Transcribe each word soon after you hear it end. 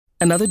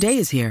Another day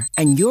is here,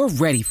 and you're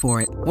ready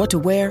for it. What to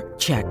wear?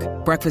 Check.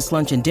 Breakfast,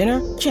 lunch, and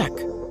dinner? Check.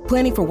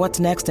 Planning for what's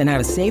next and how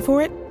to save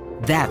for it?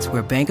 That's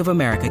where Bank of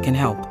America can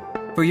help.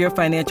 For your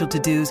financial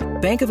to-dos,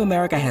 Bank of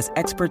America has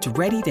experts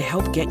ready to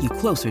help get you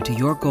closer to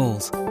your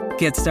goals.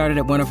 Get started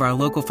at one of our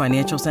local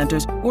financial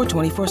centers or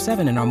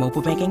 24/7 in our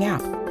mobile banking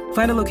app.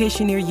 Find a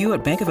location near you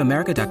at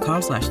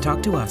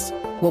bankofamerica.com/talktous.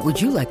 What would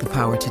you like the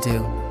power to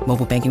do?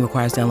 Mobile banking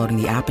requires downloading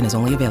the app and is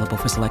only available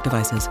for select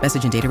devices.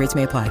 Message and data rates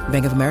may apply.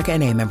 Bank of America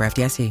N.A., member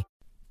FDIC.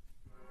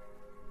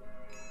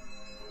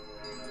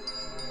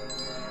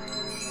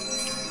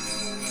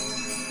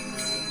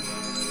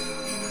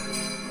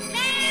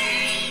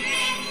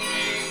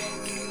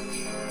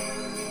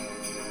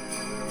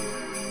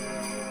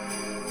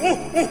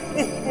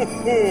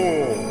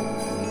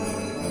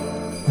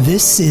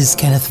 This is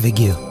Kenneth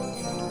Vigue.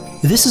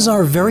 This is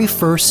our very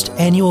first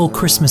annual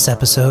Christmas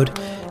episode,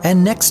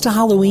 and next to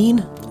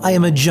Halloween, I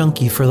am a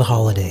junkie for the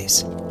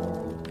holidays.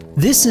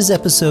 This is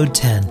episode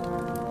 10,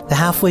 the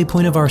halfway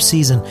point of our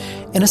season,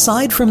 and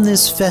aside from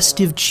this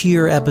festive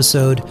cheer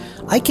episode,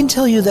 I can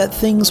tell you that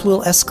things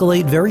will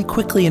escalate very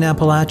quickly in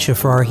Appalachia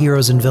for our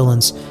heroes and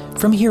villains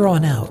from here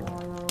on out.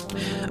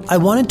 I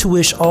wanted to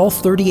wish all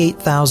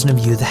 38,000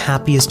 of you the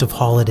happiest of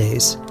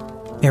holidays.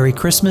 Merry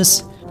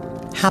Christmas,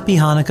 Happy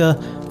Hanukkah,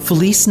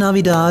 Feliz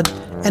Navidad,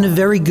 and a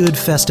very good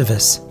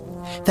Festivus.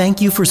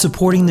 Thank you for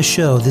supporting the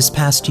show this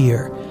past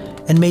year,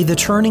 and may the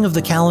turning of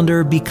the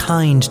calendar be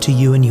kind to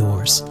you and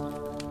yours.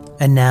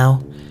 And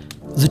now,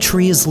 the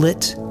tree is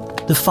lit,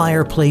 the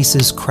fireplace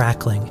is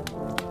crackling.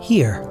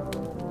 Here,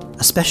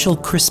 a special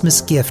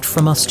Christmas gift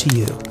from us to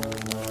you.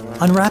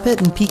 Unwrap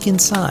it and peek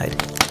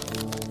inside.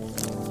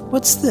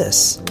 What's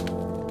this?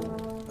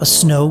 A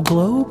snow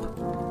globe?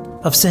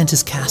 Of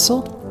Santa's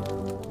castle?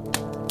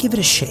 Give it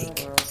a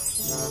shake.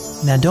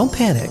 Now don't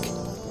panic.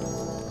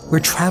 We're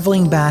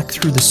traveling back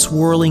through the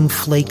swirling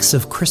flakes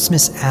of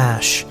Christmas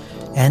ash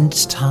and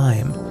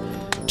time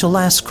to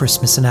last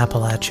Christmas in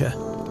Appalachia.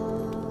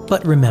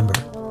 But remember,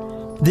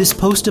 this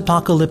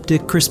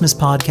post-apocalyptic Christmas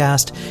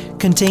podcast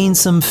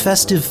contains some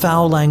festive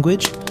foul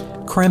language,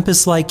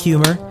 Krampus-like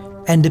humor,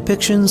 and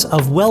depictions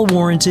of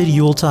well-warranted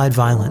Yuletide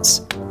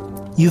violence.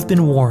 You've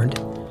been warned.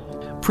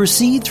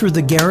 Proceed through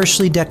the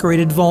garishly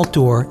decorated vault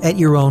door at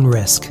your own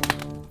risk.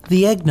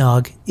 The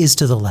eggnog is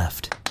to the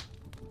left.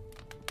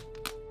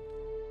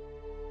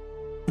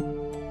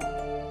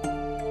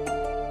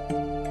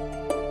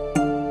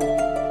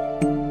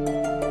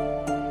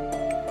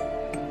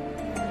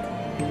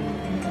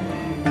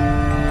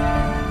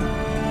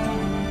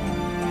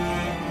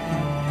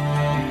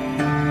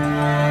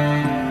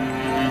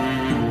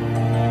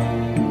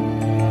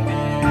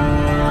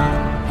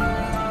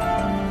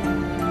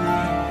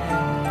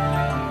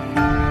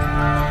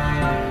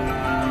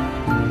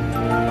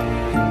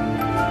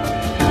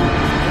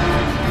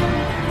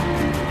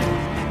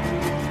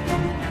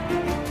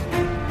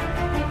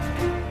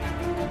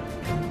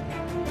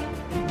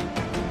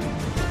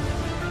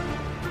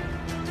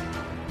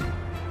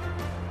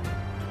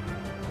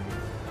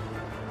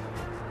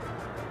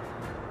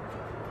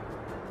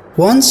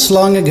 Once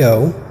long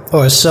ago,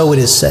 or so it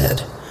is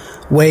said,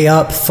 way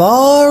up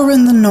far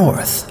in the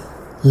north,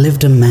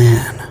 lived a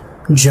man,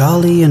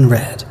 jolly and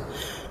red,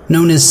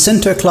 known as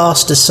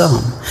Sinterklaas to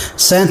some,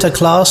 Santa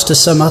Claus to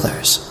some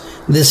others.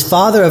 This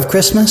father of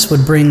Christmas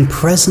would bring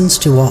presents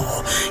to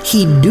all.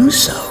 He'd do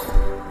so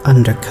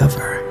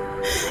undercover.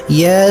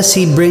 Yes,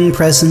 he'd bring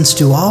presents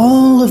to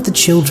all of the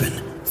children,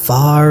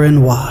 far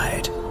and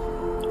wide,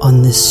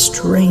 on this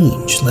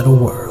strange little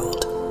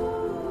world.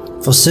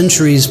 For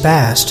centuries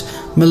past,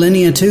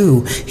 millennia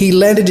too, he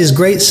landed his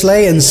great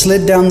sleigh and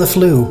slid down the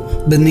flue.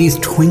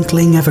 Beneath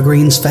twinkling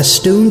evergreens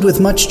festooned with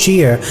much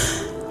cheer,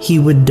 he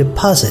would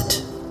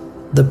deposit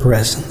the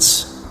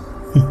presents.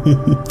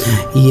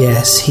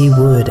 Yes, he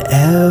would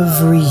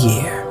every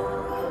year.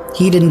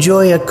 He'd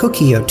enjoy a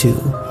cookie or two,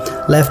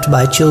 left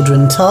by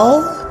children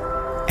tall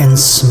and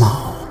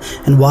small,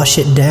 and wash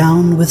it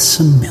down with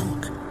some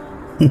milk.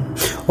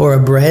 Or a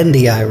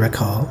brandy, I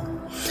recall.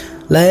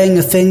 Laying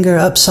a finger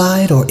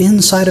upside or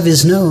inside of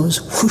his nose,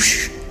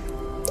 whoosh,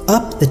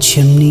 up the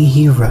chimney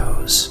he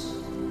rose.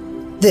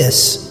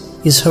 This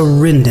is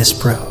horrendous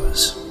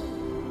prose.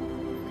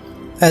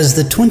 As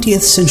the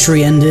 20th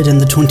century ended and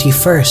the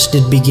 21st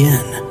did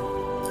begin,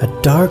 a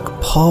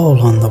dark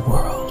pall on the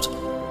world,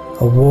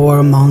 a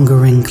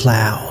warmongering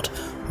cloud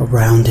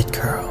around it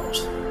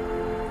curled.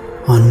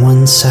 On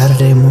one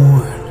Saturday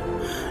morn,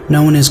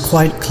 no one is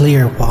quite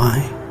clear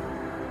why,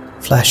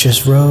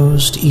 flashes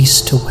rose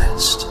east to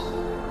west.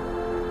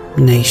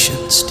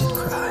 Nations did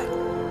cry.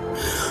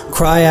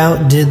 Cry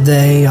out did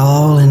they,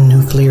 all in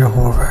nuclear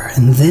horror,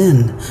 and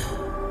then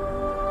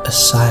a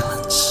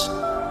silence,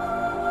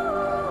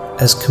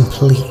 as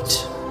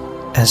complete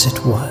as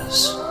it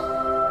was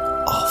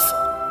awful.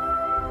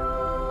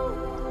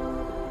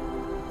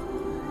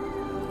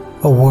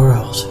 A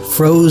world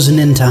frozen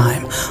in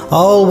time,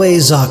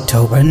 always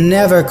October,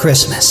 never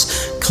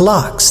Christmas,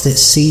 clocks that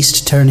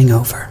ceased turning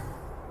over.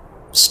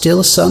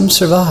 Still some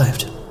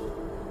survived,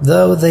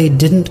 though they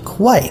didn't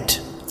quite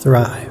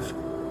thrive.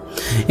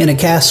 In a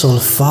castle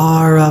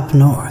far up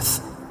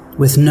north,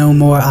 with no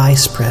more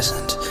ice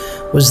present,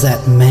 was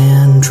that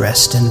man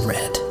dressed in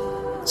red,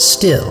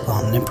 still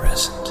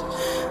omnipresent.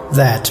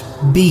 That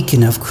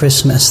beacon of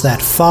Christmas,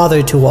 that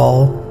father to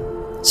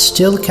all,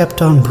 still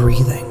kept on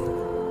breathing,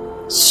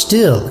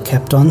 still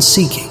kept on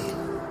seeking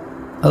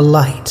a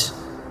light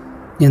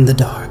in the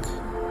dark.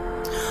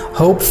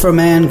 Hope for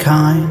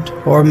mankind,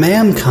 or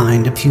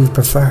mankind if you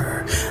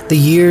prefer. The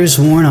years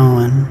worn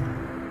on,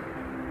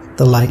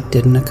 the light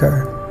didn't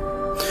occur.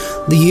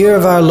 The year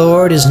of our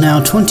Lord is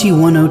now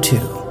 2102.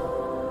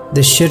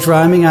 This shit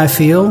rhyming I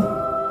feel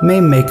may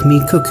make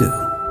me cuckoo.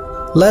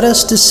 Let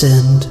us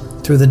descend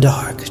through the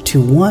dark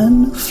to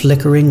one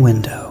flickering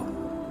window,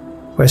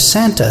 where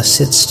Santa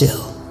sits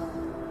still,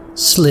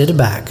 slid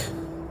back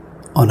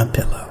on a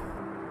pillow.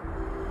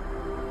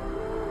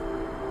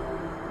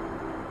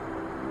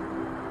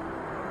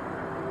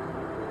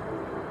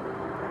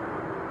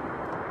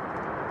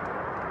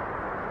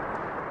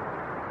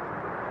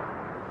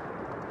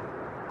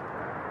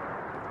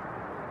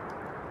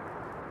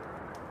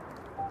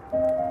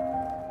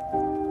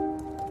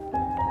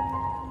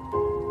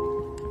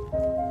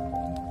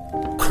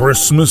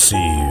 Christmas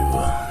Eve.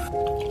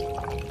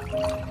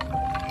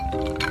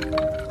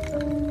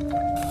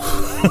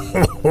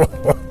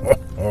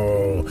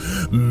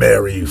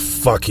 Merry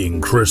fucking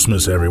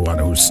Christmas, everyone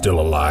who's still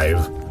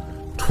alive.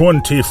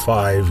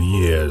 25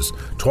 years.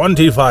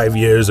 25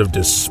 years of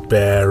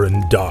despair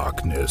and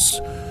darkness.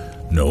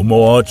 No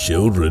more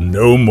children,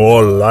 no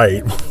more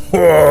light.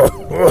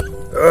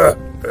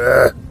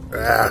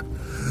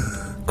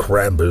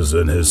 Krampus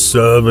and his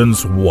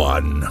servants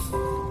won.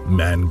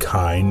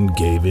 Mankind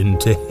gave in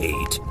to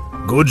hate.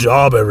 Good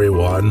job,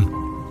 everyone.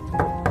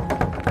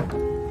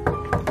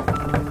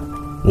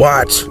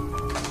 What?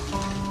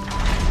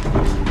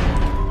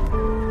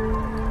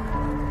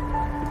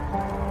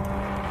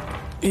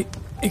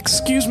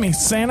 Excuse me,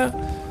 Santa.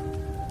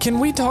 Can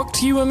we talk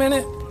to you a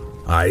minute?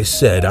 I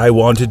said I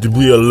wanted to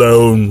be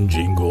alone,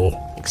 Jingle.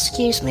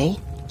 Excuse me,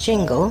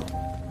 Jingle?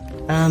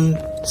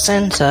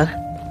 Santa,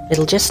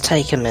 it'll just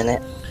take a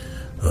minute.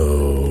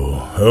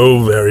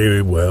 Oh,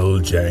 very well,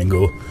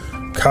 Jangle.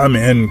 Come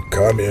in.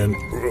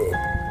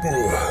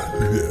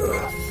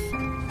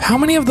 How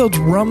many of those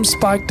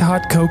rum-spiked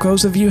hot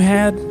cocos have you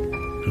had?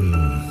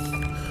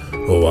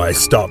 Oh, I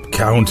stopped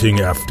counting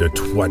after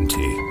 20.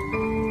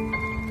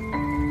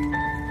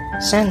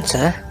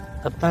 Santa,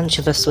 a bunch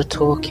of us were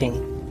talking,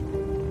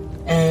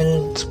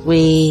 and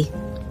we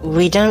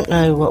don't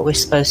know what we're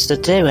supposed to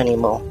do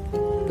anymore.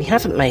 We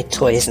haven't made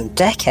toys in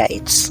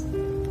decades.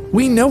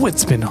 We know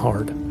it's been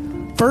hard.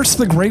 First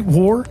the Great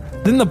War,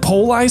 then the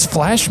pole ice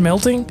flash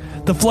melting,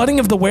 the flooding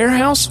of the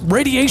warehouse,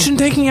 radiation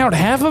taking out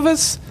half of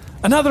us.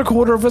 Another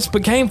quarter of us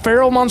became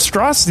feral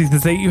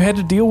monstrosities that you had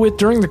to deal with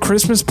during the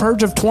Christmas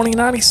purge of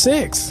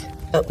 2096.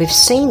 But we've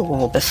seen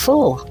war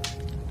before.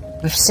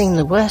 We've seen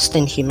the worst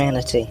in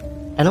humanity.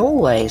 And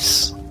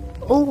always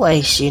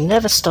you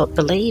never stop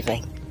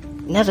believing,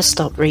 never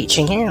stop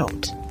reaching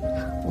out.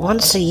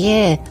 Once a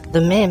year, the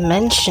mere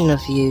mention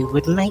of you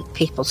would make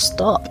people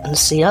stop and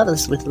see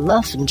others with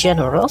love and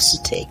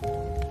generosity.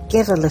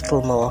 Give a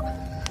little more.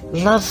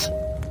 Love,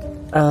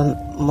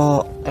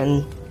 more,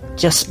 and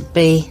just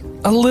be...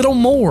 A little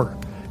more.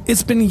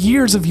 It's been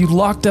years of you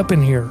locked up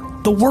in here.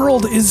 The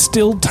world is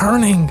still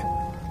turning.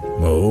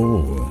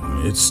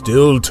 Oh, it's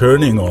still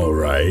turning, all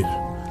right.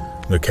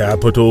 The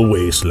capital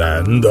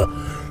wasteland, the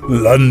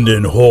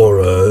London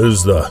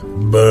horrors, the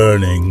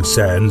burning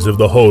sands of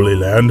the Holy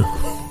Land.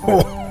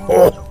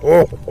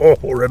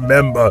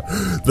 Remember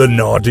the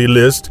naughty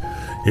list?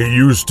 It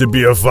used to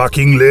be a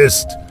fucking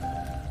list.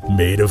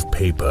 Made of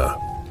paper.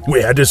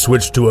 We had to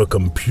switch to a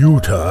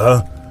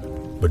computer.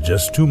 But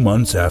just 2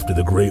 months after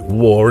the Great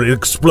War, it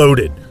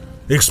exploded.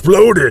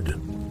 Exploded!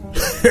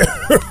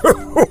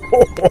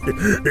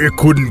 It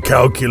couldn't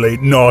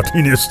calculate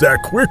naughtiness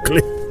that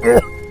quickly.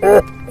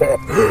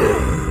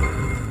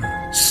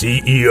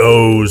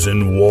 CEOs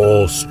and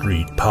Wall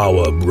Street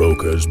power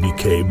brokers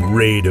became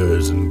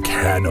raiders and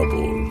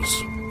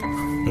cannibals.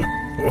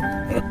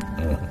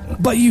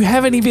 But you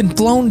haven't even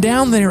flown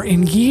down there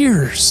in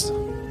years.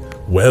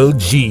 Well,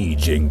 gee,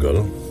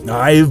 Jingle,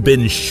 I've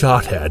been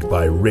shot at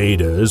by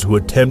raiders who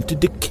attempted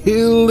to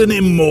kill an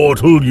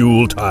immortal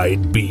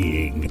Yuletide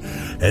being,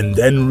 and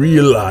then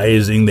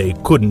realizing they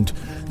couldn't,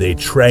 they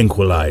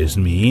tranquilized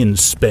me and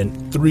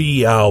spent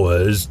 3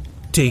 hours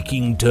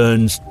taking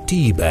turns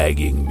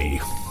teabagging me.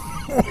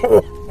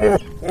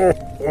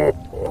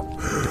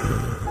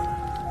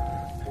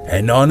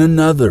 And on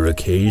another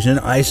occasion,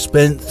 I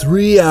spent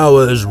 3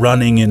 hours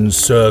running in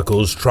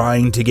circles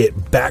trying to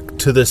get back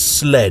to the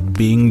sled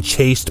being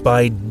chased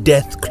by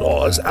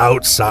Deathclaws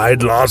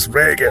outside Las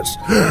Vegas.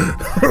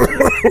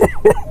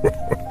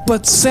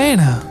 But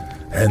Santa...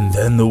 And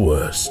then the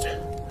worst.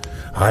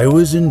 I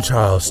was in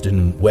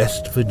Charleston,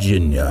 West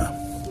Virginia.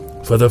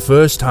 For the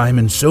first time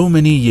in so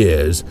many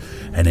years,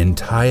 an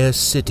entire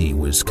city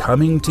was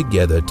coming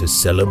together to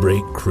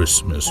celebrate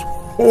Christmas.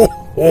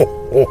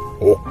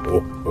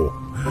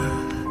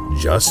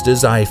 just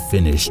as I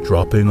finished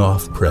dropping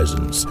off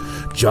presents,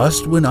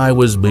 just when I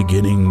was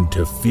beginning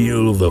to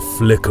feel the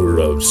flicker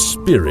of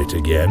spirit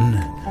again,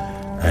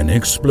 an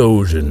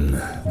explosion,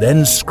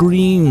 then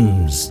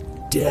screams,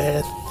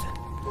 death.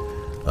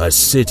 A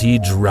city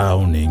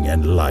drowning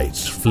and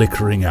lights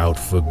flickering out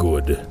for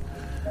good.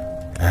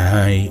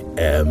 I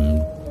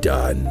am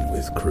done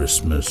with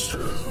Christmas.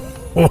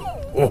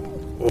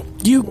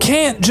 You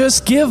can't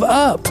just give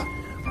up.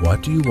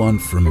 What do you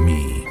want from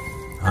me?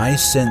 I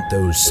sent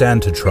those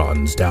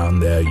Santatrons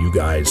down there you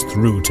guys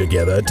threw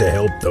together to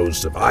help those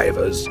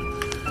survivors.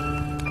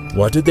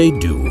 What did they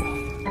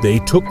do? They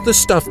took the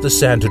stuff the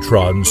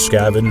Santatrons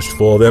scavenged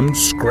for them,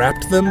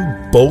 scrapped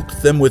them,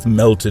 bulked them with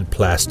melted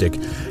plastic,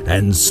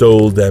 and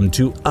sold them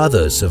to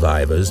other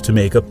survivors to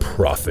make a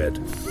profit.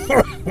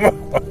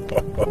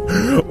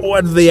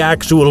 What the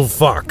actual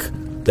fuck?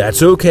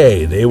 That's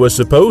okay, they were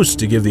supposed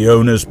to give the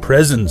owners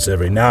presents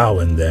every now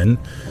and then.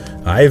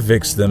 I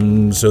fixed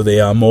them so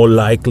they are more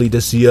likely to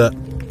see a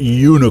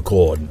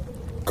unicorn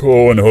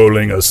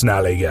cornholing a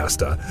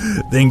snallygaster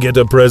than get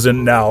a present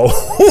now.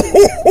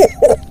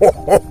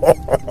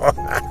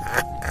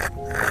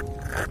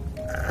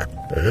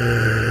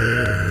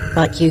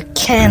 But you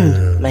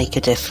can make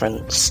a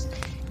difference.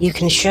 You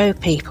can show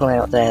people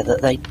out there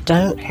that they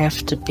don't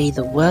have to be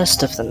the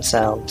worst of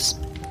themselves.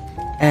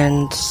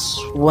 And,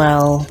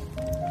 well...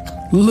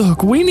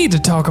 Look, we need to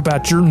talk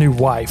about your new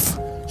wife.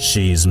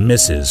 She's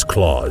Mrs.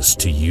 Claus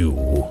to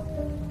you.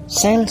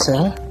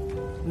 Santa,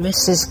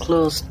 Mrs.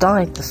 Claus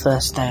died the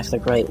first day of the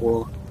Great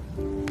War.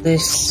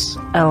 This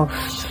elf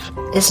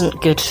isn't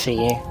good for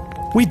you.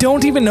 We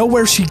don't even know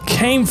where she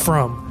came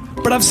from,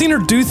 but I've seen her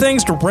do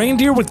things to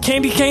reindeer with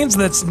candy canes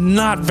that's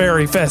not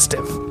very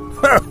festive.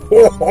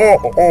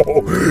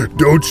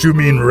 Don't you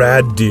mean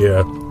rad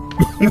deer?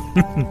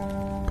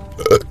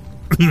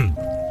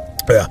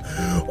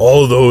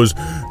 All those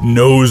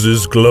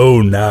noses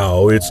glow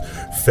now. It's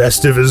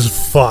festive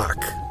as fuck.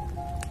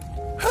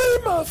 Hey,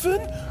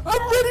 Muffin,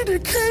 I'm ready to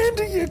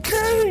candy your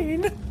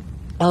cane.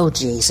 Oh,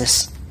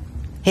 Jesus.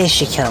 Here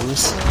she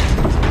comes.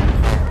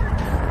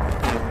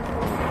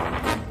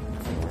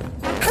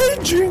 Hey,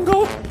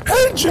 Jingle.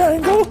 Hey,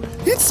 Jangle.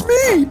 It's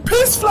me,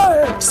 Piss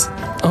Flaps.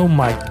 Oh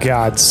my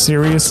God,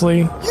 seriously?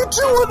 You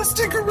two want to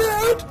stick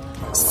around?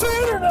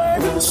 Santa and I are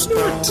going to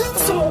snort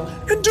tinsel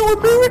and do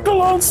a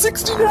miracle on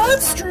 69th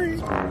Street.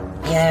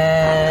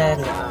 Yeah,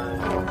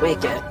 no, we're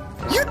good.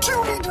 You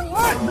two need to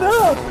lighten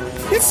up.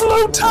 It's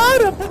low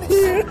tide up in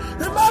here,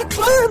 and my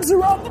clams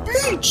are on the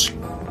beach.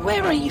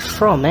 Where are you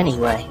from,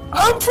 anyway?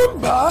 I'm from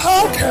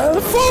Baja,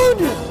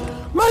 California.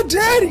 My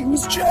daddy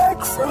was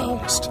Jack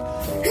Frost.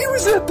 He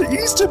was at the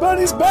Easter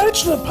Bunny's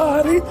bachelor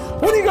party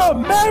when he got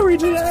married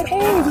to that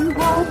holy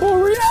Aurora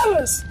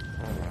Borealis.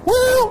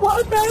 Well,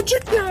 one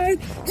magic night,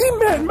 he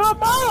met my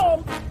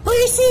mom,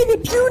 racing the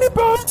puny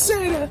boat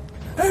Santa,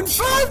 and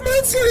 5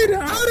 months later,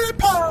 out it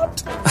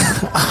popped.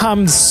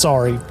 I'm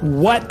sorry,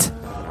 what?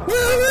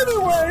 Well,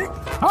 anyway,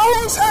 I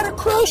always had a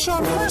crush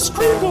on Kris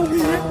Kringle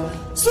here.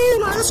 So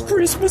last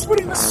Christmas, when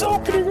he was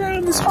soaking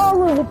around this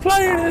horrible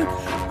planet,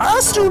 I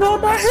stood on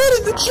my head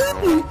in the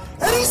chimney,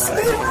 and he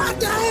slid right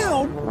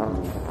down.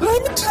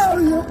 Let me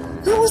tell you,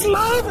 it was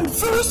love at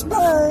first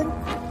bang.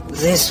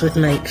 This would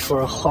make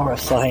for a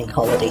horrifying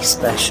holiday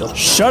special.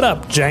 Shut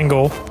up,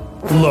 Jangle.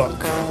 Look,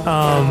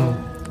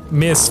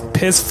 Miss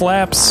Piss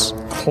Flaps,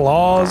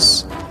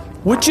 Claus,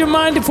 would you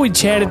mind if we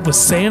chatted with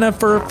Santa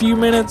for a few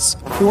minutes?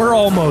 We're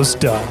almost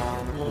done.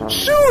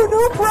 Sure,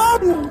 no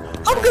problem.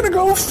 I'm gonna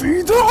go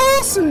feed the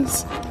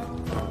horses.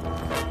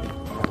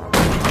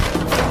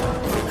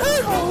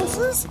 Hey,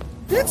 horses,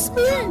 it's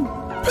me,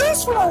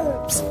 Piss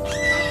Flaps.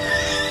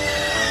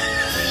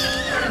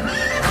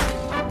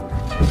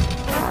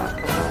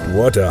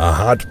 What a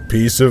hot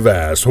piece of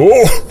ass.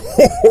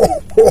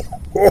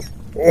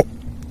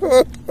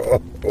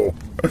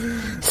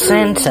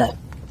 Santa,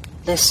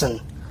 listen,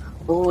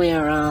 all we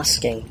are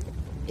asking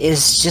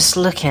is just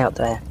look out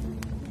there.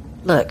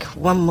 Look,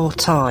 one more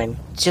time.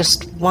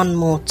 Just one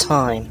more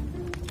time.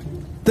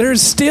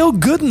 There's still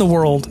good in the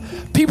world.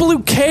 People who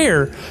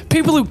care.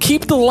 People who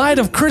keep the light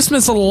of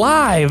Christmas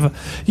alive.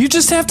 You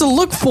just have to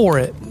look for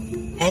it.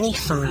 Any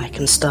fire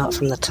can start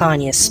from the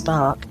tiniest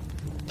spark.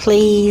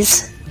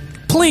 Please?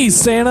 Please,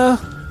 Santa.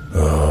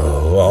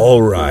 Oh,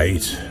 all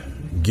right.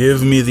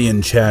 Give me the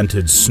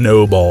enchanted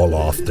snowball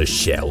off the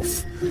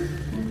shelf.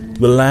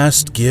 The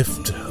last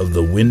gift of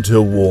the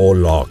Winter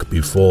Warlock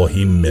before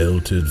he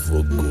melted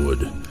for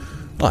good.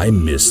 I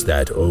miss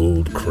that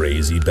old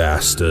crazy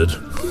bastard.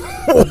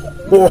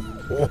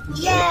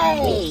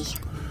 Yay!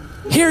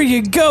 Here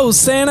you go,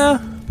 Santa.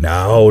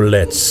 Now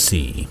let's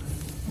see.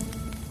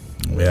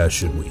 Where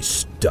should we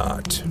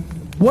start?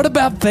 What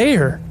about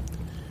there?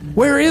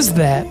 Where is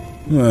that?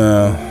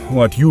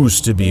 What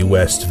used to be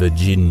West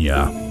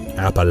Virginia,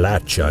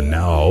 Appalachia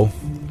now.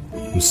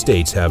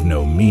 States have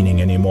no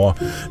meaning anymore.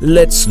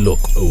 Let's look.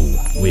 Oh,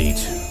 wait.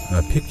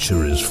 A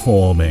picture is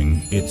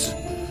forming. It's...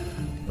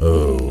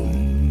 Oh,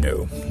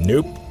 no.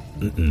 Nope.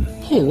 Mm-mm.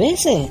 Who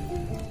is it?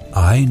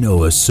 I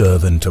know a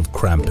servant of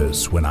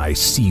Krampus when I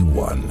see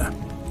one.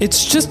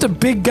 It's just a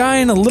big guy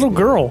and a little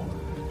girl.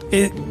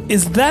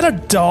 Is that a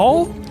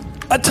doll?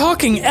 A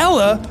talking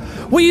Ella?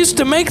 We used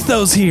to make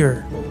those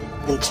here.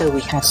 Until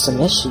we had some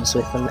issues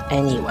with them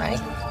anyway.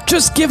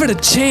 Just give it a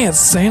chance,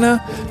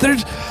 Santa.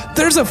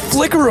 There's a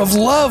flicker of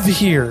love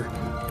here.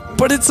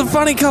 But it's a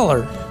funny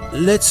color.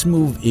 Let's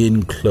move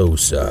in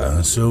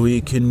closer so we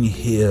can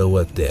hear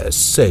what they're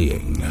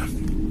saying.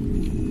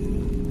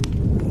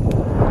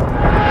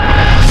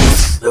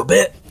 Little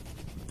bit.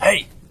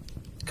 Hey,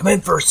 come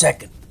in for a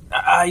second.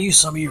 I used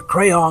some of your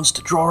crayons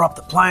to draw up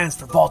the plans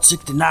for Vault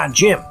 69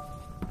 Gym.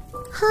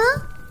 Huh?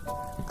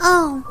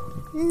 Oh,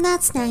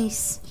 that's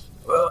nice.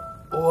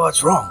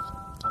 What's wrong?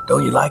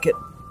 Don't you like it?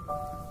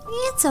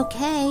 It's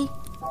okay.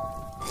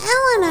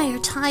 Ella and I are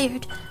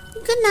tired.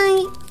 Good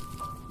night.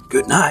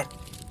 Good night.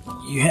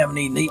 You haven't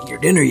even eaten your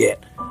dinner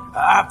yet.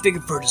 I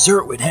figured for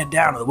dessert we'd head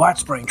down to the White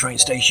Spring train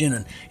station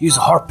and use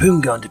a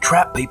harpoon gun to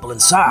trap people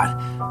inside.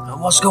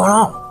 What's going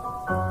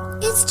on?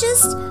 It's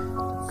just...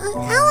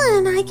 Ella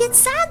and I get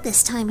sad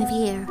this time of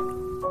year.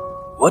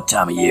 What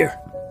time of year?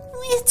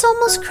 It's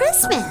almost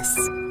Christmas.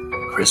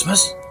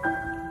 Christmas?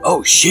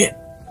 Oh, shit.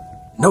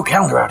 No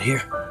calendar out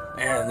here.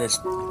 And this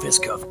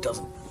fist cuff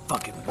doesn't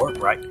fucking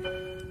work right.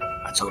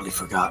 I totally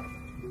forgot.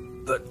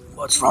 But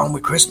what's wrong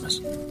with Christmas?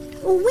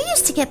 We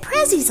used to get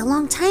prezzies a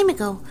long time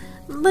ago,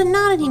 but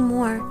not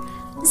anymore.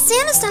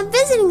 Santa stopped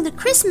visiting the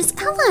Christmas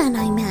Ella and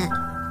I met.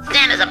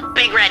 Santa's a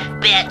big red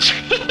bitch.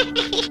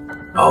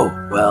 Oh,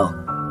 well,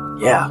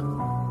 yeah.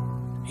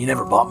 He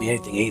never bought me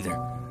anything either.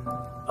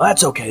 Well,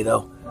 that's okay,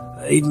 though.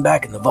 Even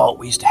back in the vault,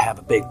 we used to have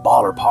a big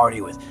baller party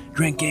with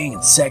drinking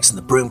and sex in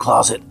the broom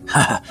closet.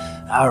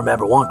 I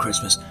remember one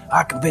Christmas,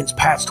 I convinced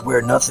Patch to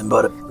wear nothing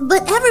but a...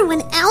 But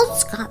everyone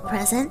else got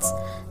presents.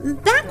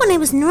 Back when I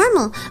was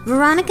normal,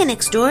 Veronica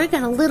next door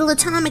got a little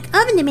atomic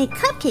oven to make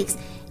cupcakes,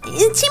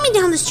 and Timmy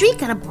down the street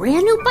got a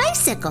brand new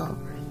bicycle.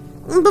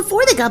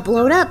 Before they got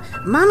blowed up,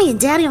 Mommy and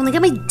Daddy only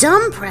got me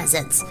dumb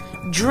presents,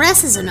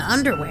 dresses and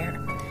underwear.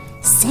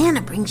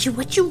 Santa brings you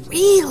what you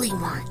really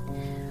want.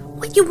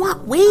 What you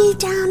want way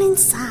down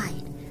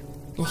inside.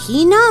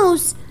 He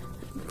knows,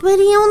 but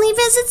he only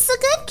visits the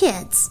good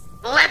kids.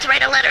 Let's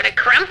write a letter to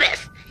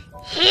Krampus.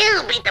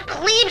 He'll beat the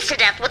plebes to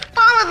death with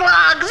fallen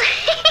logs.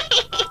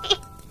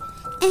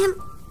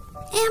 Am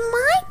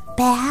I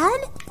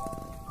bad?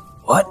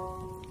 What?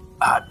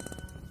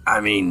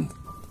 I mean...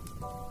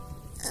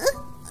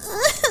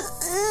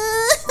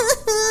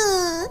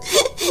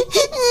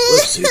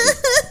 Look, Susan,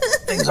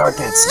 things aren't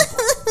that simple.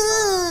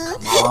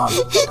 Come on,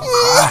 don't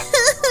cry.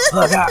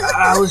 Look,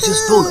 I was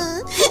just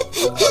fooling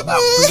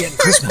about forgetting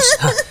Christmas.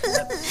 I was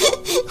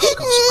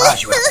going to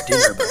surprise you after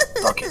dinner, but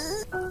fuck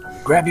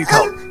it. Grab your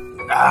coat.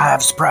 I have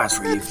a surprise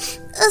for you.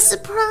 A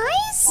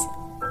surprise?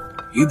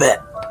 You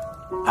bet.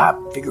 I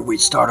figured we'd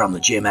start on the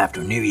gym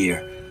after New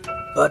Year,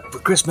 but for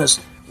Christmas,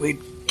 we'd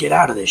get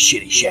out of this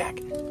shitty shack.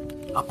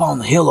 Up on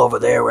the hill over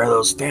there where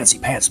those fancy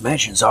pants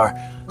mansions are,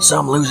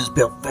 some losers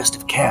built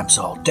festive camps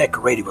all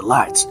decorated with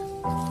lights.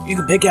 You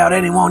can pick out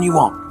any one you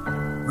want.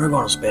 We're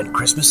going to spend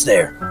Christmas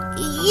there.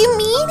 You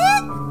mean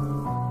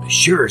it?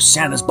 Sure as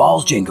Santa's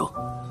balls jingle.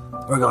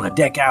 We're going to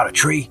deck out a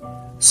tree,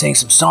 sing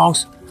some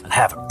songs, and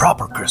have a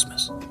proper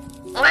Christmas.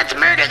 Let's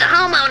murder the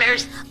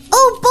homeowners.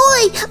 Oh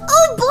boy,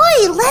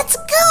 let's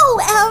go,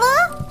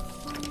 Ella.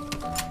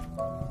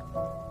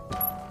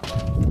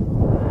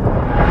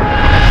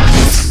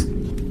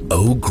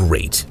 Oh,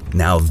 great.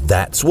 Now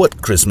that's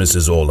what Christmas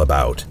is all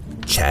about.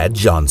 Chad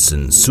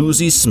Johnson,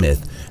 Susie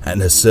Smith,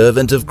 and a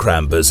servant of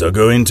Krampus are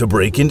going to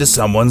break into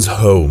someone's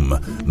home,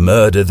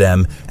 murder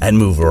them, and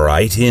move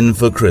right in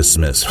for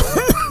Christmas.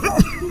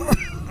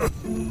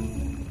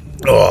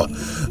 Oh,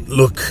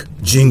 look,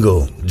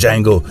 Jingle,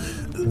 Jangle,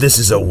 this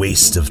is a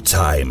waste of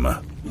time.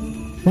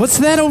 What's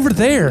that over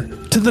there,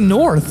 to the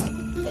north?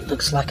 It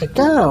looks like a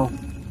girl,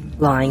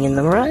 lying in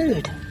the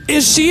road.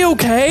 Is she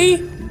okay?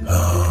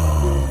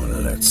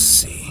 Oh, let's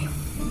see.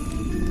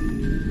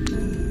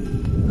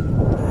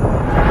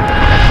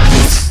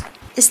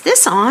 Is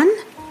this on?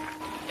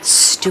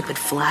 Stupid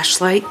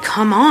flashlight.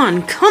 Come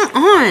on.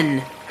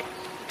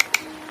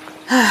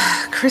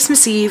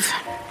 Christmas Eve.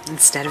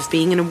 Instead of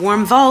being in a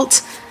warm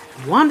vault,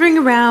 I'm wandering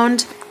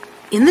around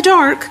in the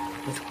dark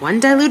with one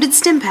diluted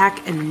stim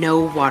pack and no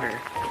water.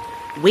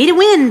 Way to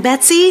win,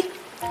 Betsy!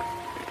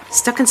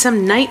 Stuck in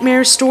some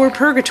nightmare store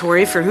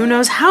purgatory for who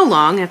knows how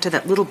long after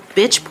that little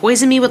bitch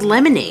poisoned me with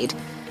lemonade.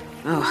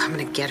 Oh, I'm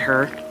gonna get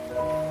her.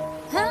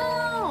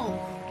 Help!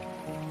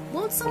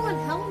 Won't someone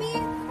help me?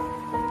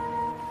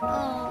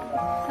 Oh,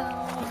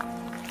 help.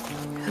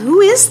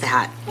 Who is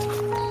that?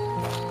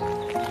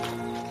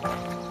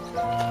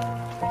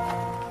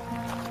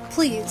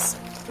 Please.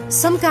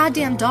 Some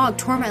goddamn dog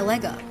tore my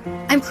leg up.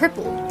 I'm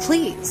crippled.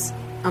 Please.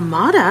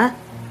 Amada?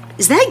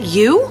 Is that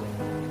you?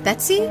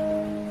 Betsy?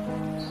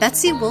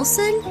 Betsy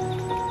Wilson?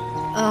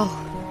 Oh,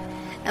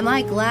 am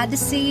I glad to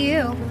see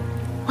you.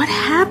 What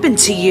happened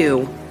to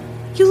you?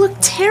 You look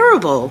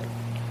terrible.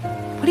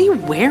 What are you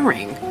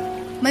wearing?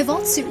 My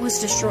vault suit was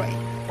destroyed,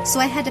 so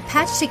I had to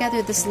patch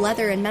together this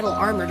leather and metal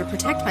armor to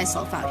protect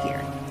myself out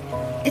here.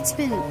 It's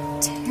been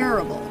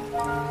terrible.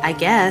 I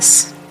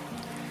guess.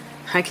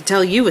 I could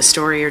tell you a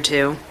story or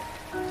two.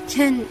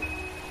 Can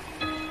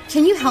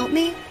you help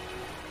me?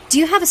 Do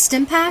you have a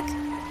stim pack?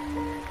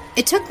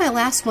 It took my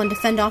last one to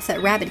fend off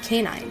that rabid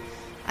canine.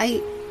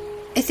 I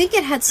think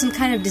it had some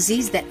kind of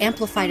disease that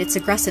amplified its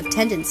aggressive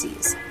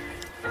tendencies.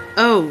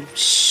 Oh,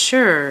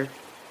 sure.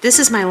 This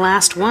is my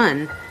last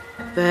one.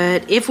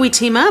 But if we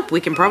team up,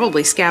 we can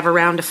probably scav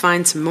around to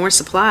find some more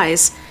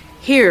supplies.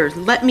 Here,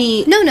 let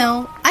me...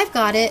 No, I've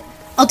got it.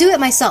 I'll do it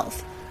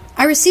myself.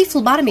 I received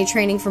phlebotomy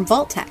training from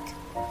Vault-Tec.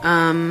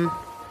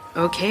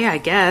 Okay, I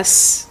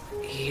guess.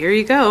 Here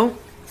you go.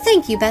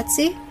 Thank you,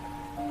 Betsy.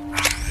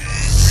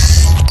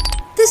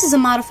 This is a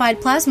modified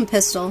plasma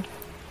pistol.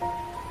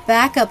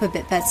 Back up a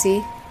bit,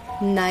 Betsy.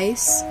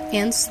 Nice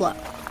and slow.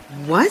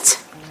 What?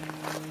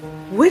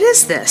 What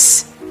is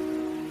this?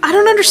 I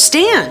don't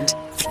understand.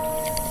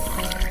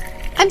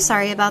 I'm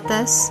sorry about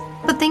this,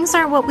 but things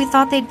aren't what we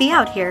thought they'd be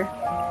out here.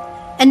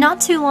 And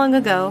not too long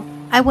ago,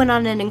 I went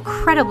on an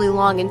incredibly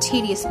long and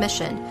tedious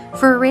mission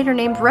for a raider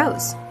named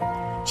Rose.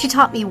 She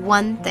taught me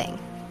one thing: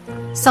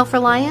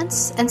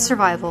 self-reliance and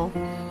survival.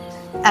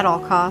 At all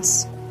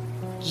costs.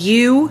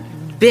 You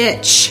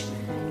bitch.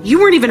 You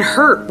weren't even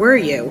hurt, were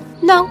you?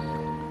 No.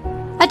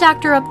 I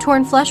doctor up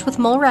torn flesh with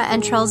mole rat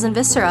entrails and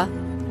viscera.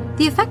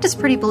 The effect is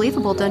pretty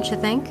believable, don't you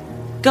think?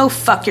 Go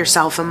fuck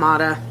yourself,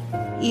 Amata.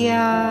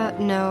 Yeah,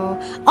 no.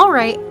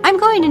 Alright, I'm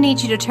going to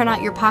need you to turn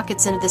out your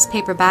pockets into this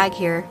paper bag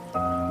here.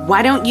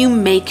 Why don't you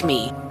make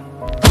me?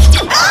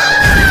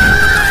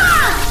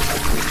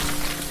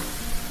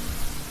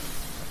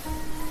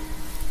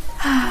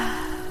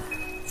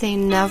 They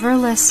never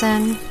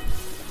listen.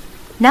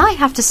 Now I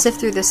have to sift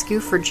through this goo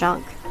for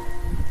junk.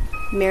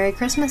 Merry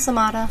Christmas,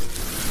 Amata.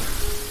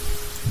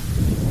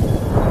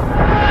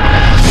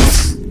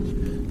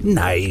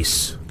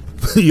 Nice.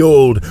 The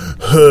old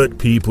hurt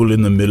people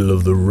in the middle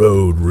of the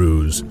road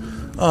ruse.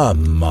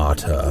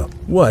 Amata,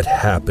 what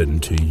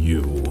happened to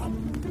you?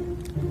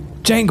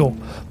 Jangle,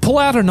 pull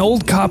out an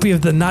old copy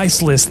of the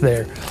nice list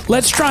there.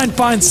 Let's try and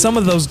find some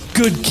of those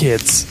good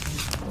kids.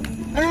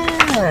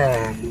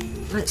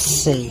 Let's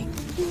see.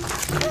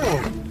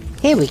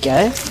 Here we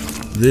go.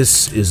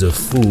 This is a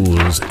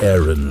fool's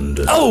errand.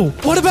 Oh,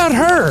 what about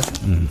her?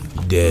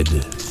 Dead.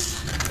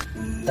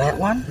 That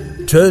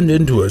one? Turned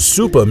into a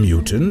super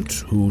mutant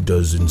who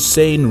does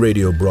insane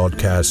radio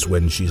broadcasts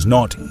when she's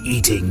not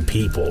eating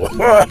people.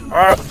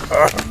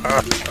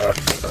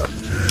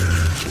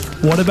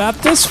 What about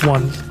this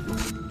one?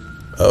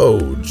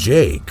 Oh,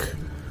 Jake.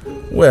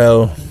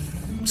 Well,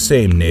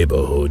 same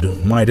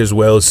neighborhood. Might as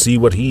well see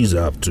what he's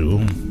up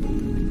to.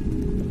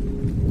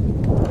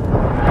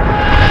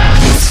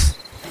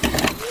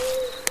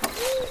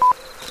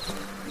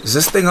 Is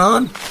this thing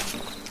on?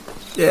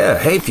 Yeah,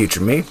 hey,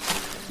 future me.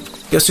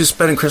 Guess who's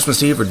spending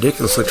Christmas Eve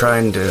ridiculously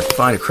trying to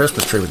find a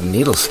Christmas tree with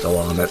needles still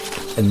on it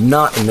and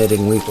not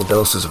emitting lethal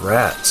doses of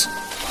rats?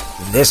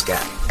 This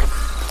guy.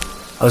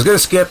 I was gonna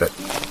skip it.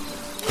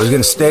 I was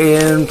gonna stay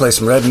in, play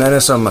some Red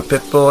Menace on my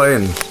Pip-Boy,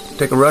 and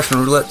take a Russian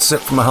roulette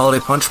sip from my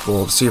holiday punch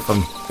bowl to see if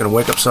I'm gonna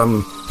wake up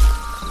some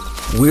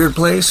weird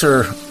place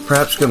or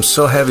perhaps become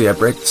so heavy I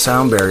break the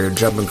sound barrier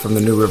jumping from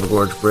the New River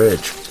Gorge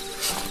Bridge.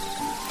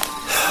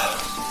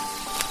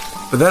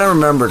 But then I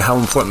remembered how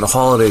important the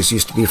holidays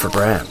used to be for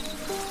Gran.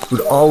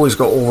 We'd always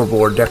go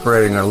overboard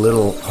decorating our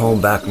little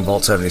home back in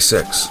Vault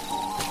 76.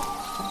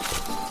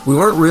 We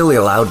weren't really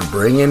allowed to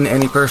bring in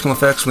any personal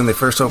effects when they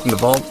first opened the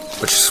vault,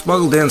 but she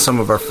smuggled in some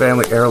of our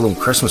family heirloom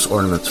Christmas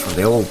ornaments from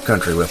the old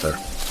country with her.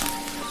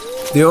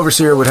 The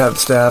overseer would have the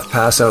staff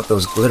pass out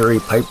those glittery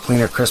pipe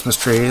cleaner Christmas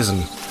trees,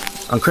 and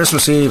on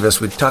Christmas Eve, as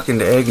we'd tuck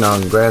into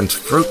eggnog and Gran's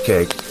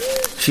fruitcake,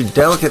 she'd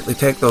delicately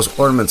take those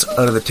ornaments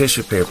out of the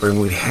tissue paper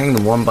and we'd hang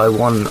them one by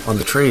one on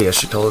the tree as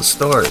she told us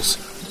stories,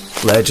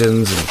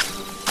 legends, and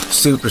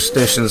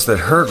superstitions that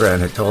her Gran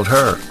had told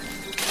her.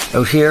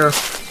 Out here,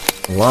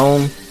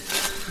 alone,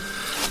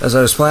 as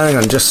I was planning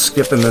on just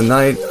skipping the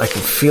night, I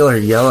could feel her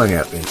yelling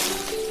at me.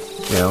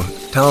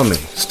 Telling me,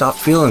 stop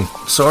feeling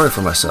sorry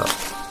for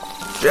myself.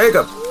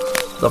 Jacob,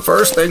 the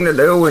first thing to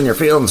do when you're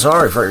feeling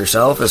sorry for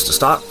yourself is to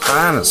stop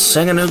crying and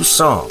sing a new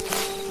song.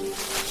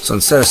 So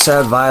instead of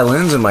sad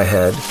violins in my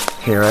head,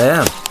 here I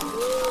am,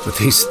 with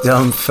these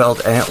dumb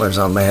felt antlers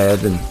on my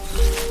head and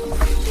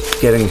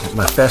getting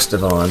my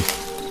festive on.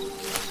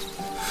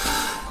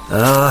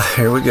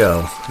 Here we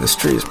go. This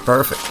tree is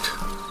perfect.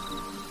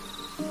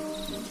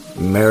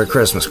 Merry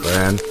Christmas,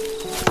 Gran.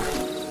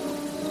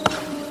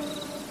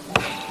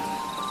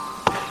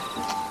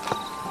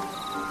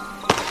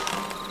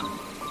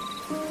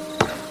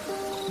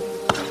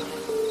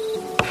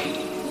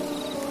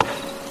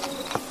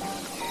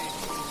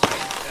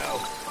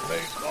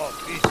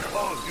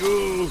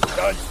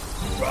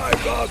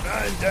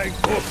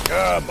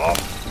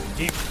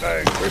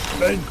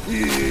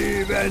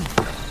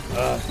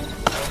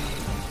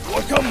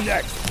 What comes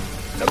next?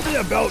 Something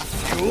about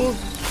fuel?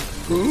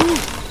 Food?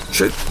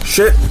 Shit.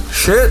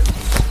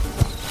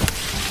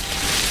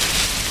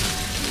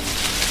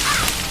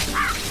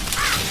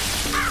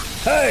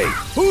 Hey,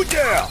 who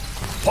there?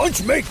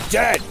 Punch make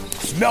dead.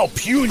 smell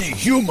puny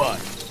human.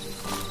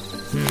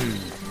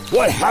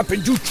 What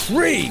happened to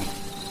tree?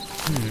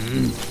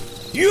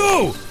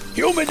 You,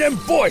 human and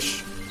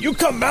bush, you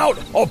come out,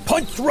 or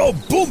punch throw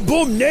boom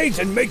boom nades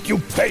and make you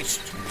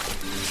paste.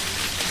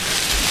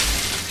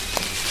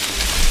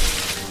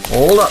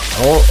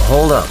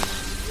 Hold up.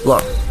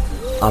 Look,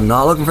 I'm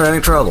not looking for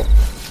any trouble.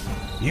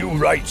 You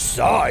right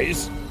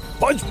size.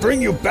 Punch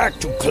bring you back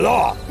to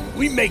Claw.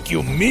 We make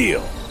you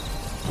meal.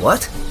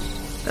 What?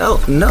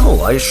 Oh,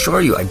 no, I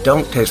assure you I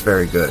don't taste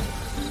very good.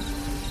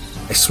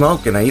 I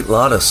smoke and I eat a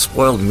lot of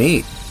spoiled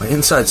meat. My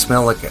insides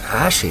smell like an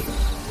ash heap.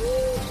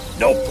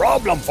 No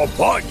problem for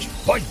Punch.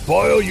 Punch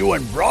boil you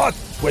in broth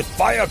with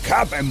fire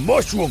cap and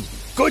mushroom.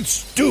 Good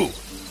stew.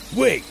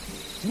 Wait,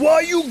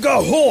 why you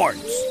got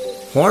horns?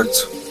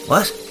 Horns?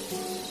 What?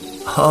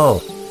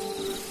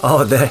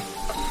 Oh,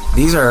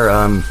 these are,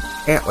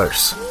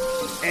 antlers.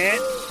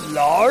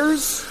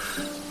 Antlers?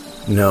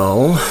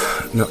 No,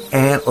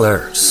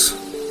 antlers.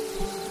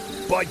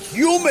 But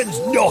humans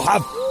don't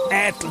have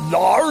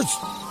antlers.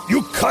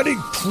 You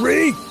cutting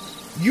tree?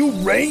 You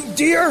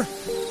reindeer?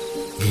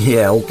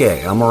 Yeah,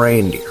 okay, I'm a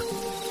reindeer.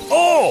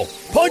 Oh,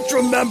 Punch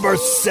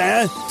remembers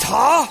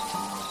Santa.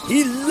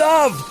 He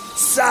loved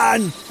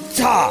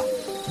Santa.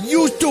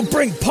 Used to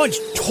bring Punch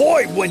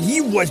toy when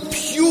he was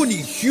puny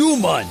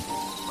human.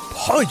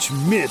 Punch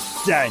miss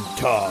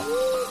Santa.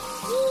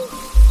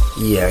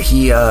 Yeah,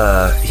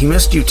 he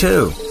missed you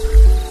too.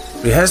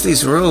 He has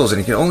these rules and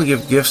he can only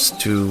give gifts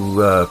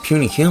to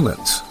puny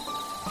humans.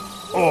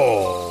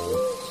 Oh.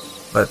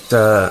 But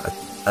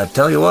I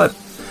tell you what,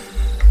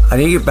 I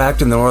need to get back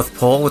to the North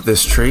Pole with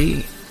this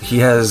tree. He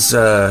has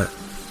to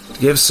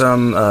give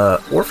some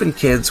orphan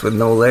kids with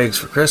no legs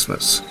for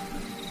Christmas.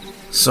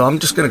 So I'm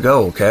just gonna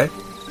go, okay?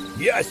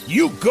 Yes,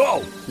 you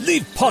go.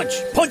 Leave Punch.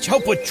 Punch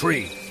help with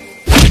tree.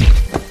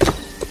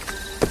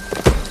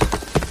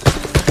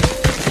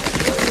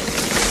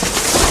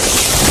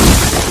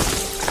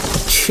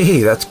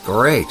 Gee, that's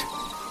great.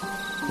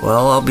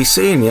 Well, I'll be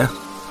seeing you.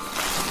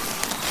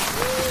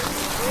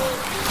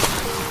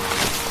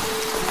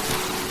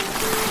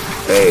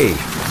 Hey,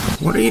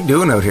 what are you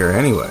doing out here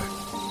anyway?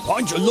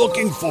 Punch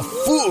looking for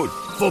food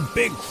for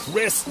big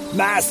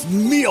Christmas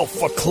meal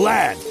for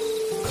clan.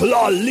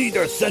 Claw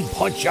leader send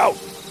Punch out.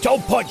 Tell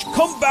Punch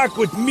come back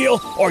with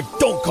meal or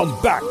don't come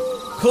back.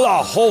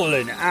 Claw hole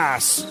in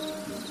ass.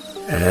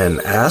 An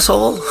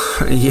asshole?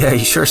 Yeah,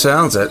 he sure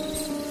sounds it.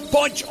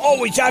 Punch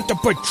always have to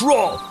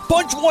patrol.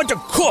 Punch want to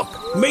cook,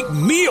 make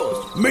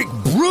meals, make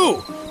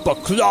brew.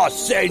 But Claw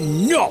say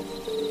no.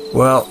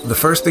 Well, the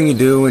first thing you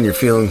do when you're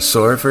feeling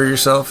sorry for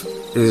yourself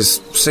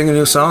is sing a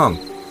new song.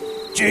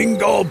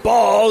 Jingle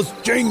balls,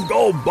 puny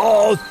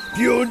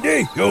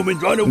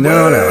humans run away.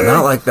 No,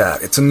 not like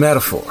that. It's a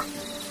metaphor.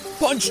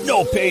 Punch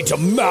no pay to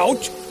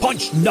mount.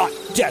 Punch not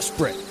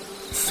desperate.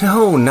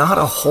 No, not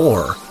a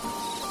whore.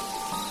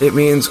 It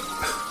means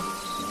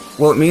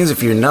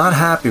if you're not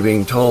happy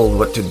being told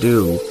what to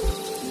do,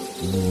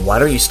 why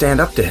don't you stand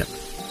up to him?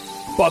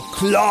 But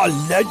Claw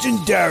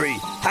Legendary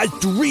has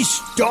 3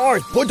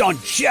 stars put on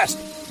chest.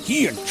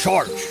 He in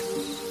charge.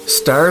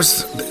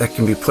 Stars that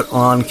can be put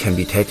on can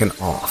be taken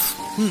off.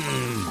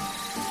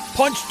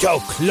 Punch tell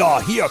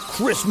Claw he a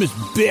Christmas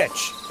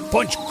bitch.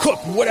 Punch cook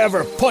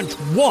whatever Punch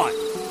want.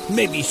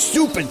 Maybe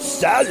soup and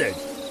salad.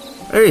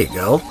 There you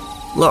go.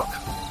 Look,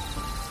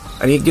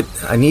 I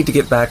need to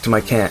get back to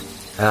my camp.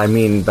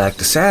 Back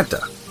to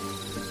Santa.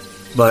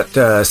 But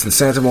since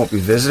Santa won't be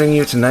visiting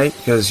you tonight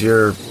because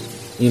you're,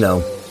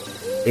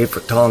 8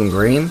 foot tall and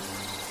green,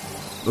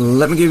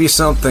 let me give you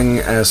something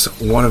as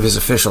one of his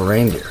official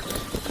reindeer.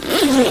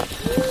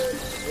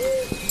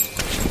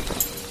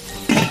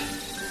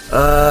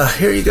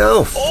 Here you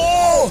go.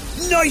 Oh,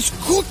 nice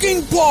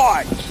cooking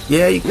pot.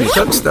 Yeah, you can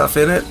cook stuff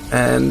in it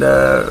and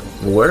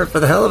wear it for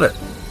the hell of it.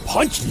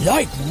 Punch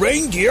like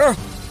reindeer.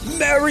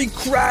 Merry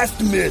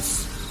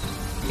Christmas.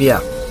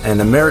 Yeah, and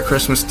a Merry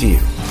Christmas to you.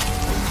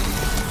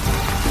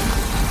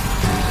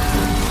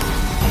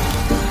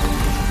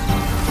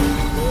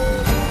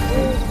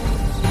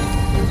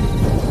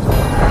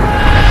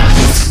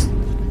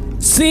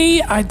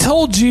 See, I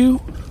told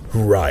you.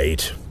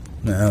 Right.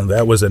 Now,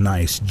 that was a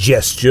nice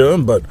gesture,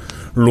 but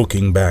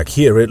looking back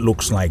here, it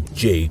looks like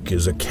Jake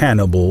is a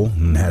cannibal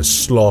and has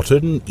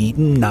slaughtered and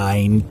eaten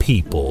 9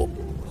 people.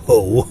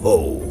 Ho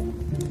ho.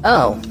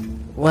 Oh,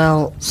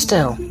 well,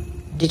 still,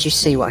 did you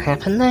see what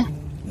happened there?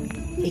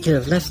 He could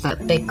have left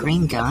that big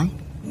green guy,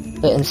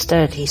 but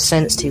instead he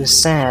sensed he was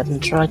sad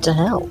and tried to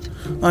help.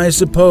 I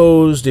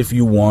suppose if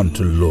you want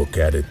to look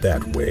at it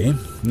that way,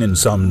 in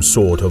some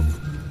sort of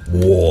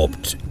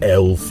warped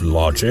elf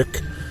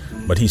logic,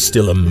 but he's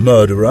still a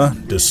murderer,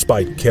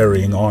 despite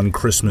carrying on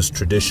Christmas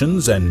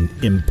traditions and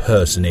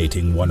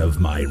impersonating one of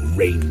my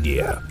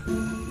reindeer.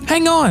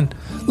 Hang on!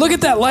 Look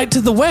at that light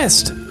to the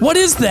west! What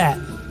is that?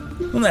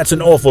 Well, that's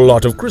an awful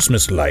lot of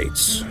Christmas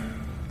lights.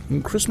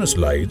 Christmas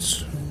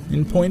lights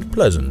in Point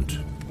Pleasant.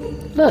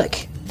 Look,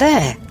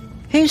 there!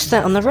 Who's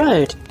that on the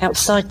road,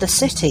 outside the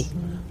city?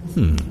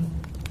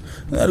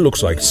 That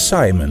looks like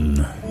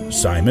Simon.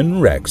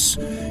 Simon Rex.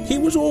 He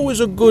was always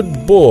a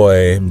good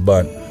boy,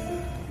 but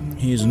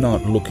he's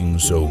not looking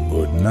so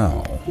good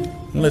now.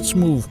 Let's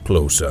move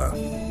closer.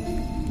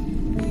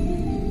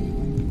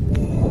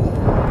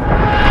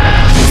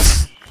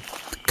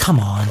 Come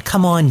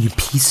on, you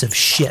piece of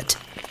shit.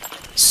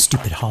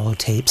 Stupid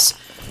holotapes.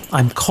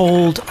 I'm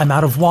cold, I'm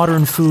out of water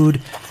and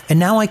food, and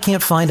now I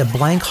can't find a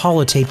blank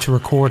holotape to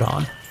record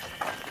on.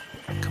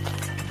 Come on.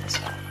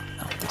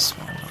 Not this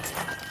one.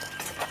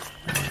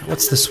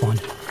 What's this one?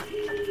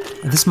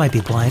 This might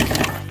be blank.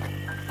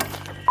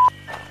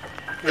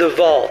 The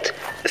Vault.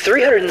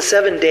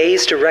 307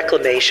 days to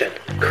reclamation.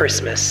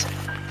 Christmas.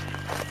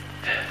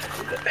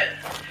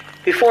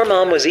 Before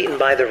Mom was eaten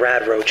by the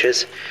rad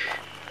roaches,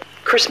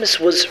 Christmas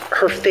was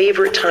her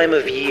favorite time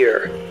of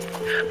year.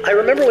 I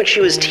remember when she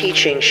was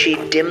teaching,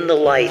 she'd dim the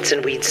lights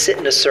and we'd sit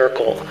in a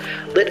circle,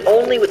 lit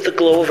only with the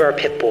glow of our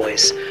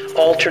Pip-Boys,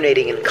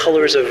 alternating in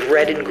colors of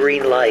red and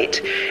green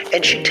light,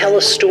 and she'd tell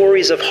us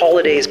stories of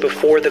holidays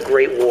before the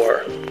Great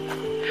War.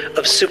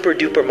 Of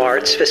super-duper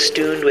marts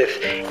festooned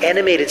with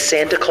animated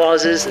Santa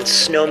Clauses and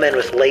snowmen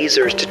with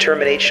lasers to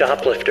terminate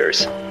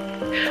shoplifters.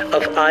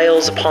 Of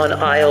aisles upon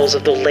aisles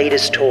of the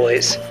latest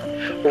toys.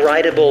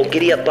 Rideable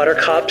giddy-up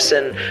buttercups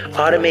and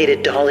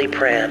automated dolly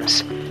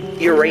prams.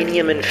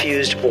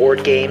 Uranium-infused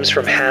board games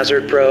from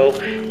Hazard Bro,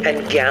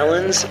 and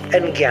gallons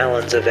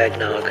of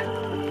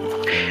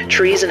eggnog.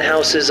 Trees and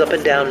houses up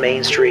and down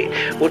Main Street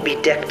would be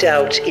decked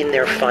out in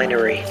their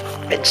finery,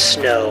 and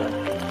snow,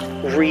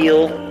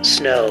 real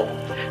snow,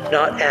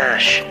 not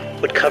ash,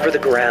 would cover the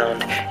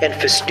ground and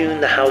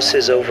festoon the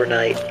houses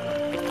overnight.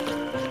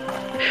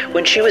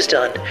 When she was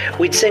done,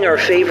 we'd sing our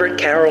favorite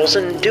carols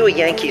and do a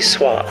Yankee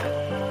swap.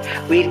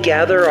 We'd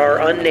gather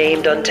our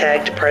unnamed,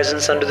 untagged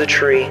presents under the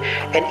tree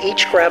and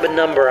each grab a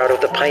number out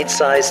of the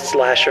pint-sized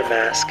slasher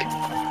mask.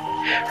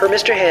 Her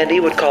Mr.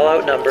 Handy would call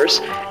out numbers,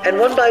 and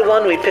one by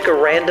one we'd pick a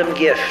random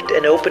gift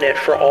and open it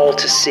for all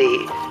to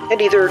see, and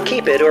either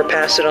keep it or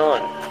pass it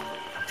on.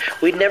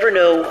 We'd never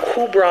know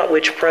who brought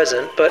which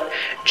present, but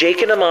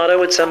Jake and Amada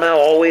would somehow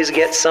always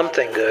get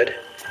something good.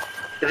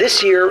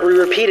 This year, we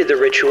repeated the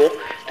ritual,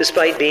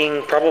 despite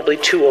being probably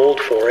too old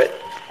for it.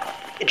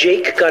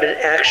 Jake got an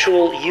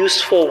actual,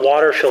 useful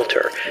water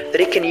filter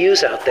that he can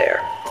use out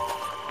there.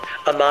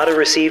 Amada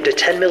received a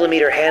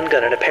 10mm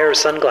handgun and a pair of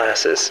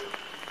sunglasses.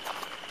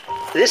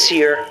 This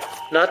year,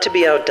 not to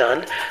be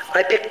outdone,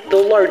 I picked the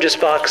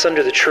largest box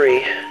under the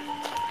tree.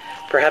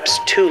 Perhaps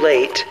too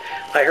late,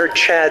 I heard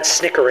Chad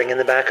snickering in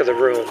the back of the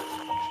room.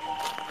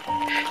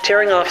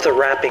 Tearing off the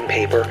wrapping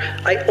paper,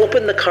 I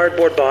opened the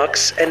cardboard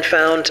box and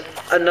found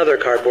another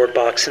cardboard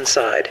box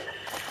inside.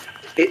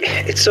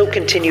 It so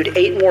continued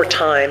 8 more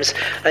times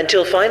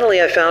until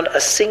finally I found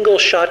a single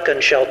shotgun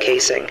shell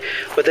casing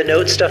with a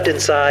note stuffed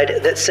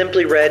inside that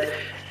simply read,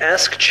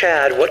 "Ask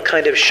Chad what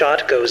kind of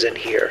shot goes in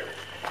here."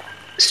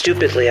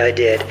 Stupidly I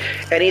did,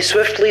 and he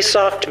swiftly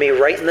socked me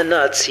right in the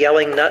nuts,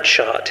 yelling "nut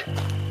shot."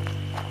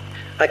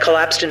 I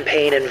collapsed in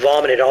pain and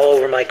vomited all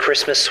over my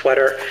Christmas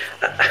sweater.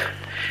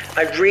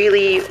 I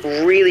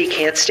really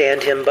can't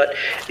stand him, but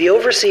the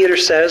overseer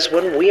says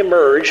when we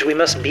emerge, we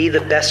must be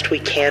the best we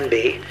can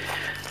be.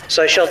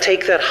 So I shall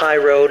take that high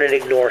road and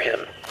ignore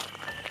him.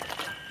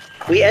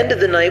 We ended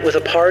the night with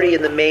a party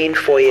in the main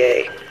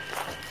foyer,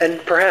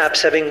 and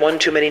perhaps having one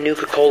too many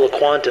Nuka-Cola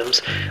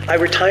Quantums, I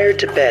retired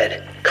to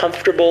bed,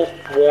 comfortable,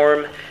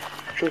 warm,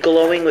 and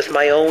glowing with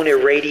my own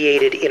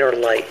irradiated inner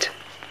light.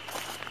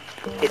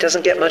 It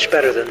doesn't get much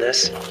better than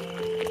this.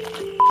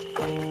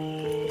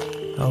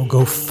 Oh,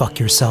 go fuck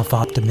yourself,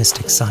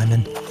 optimistic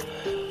Simon.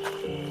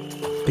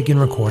 Begin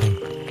recording.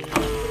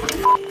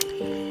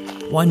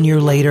 1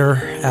 year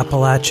later,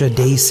 Appalachia,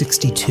 day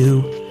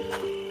 62,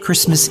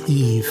 Christmas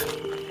Eve,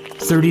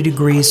 30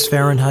 degrees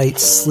Fahrenheit,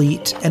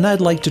 sleet, and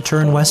I'd like to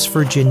turn West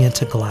Virginia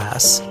to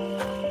glass.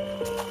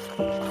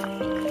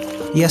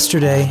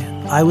 Yesterday,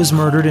 I was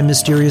murdered and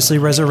mysteriously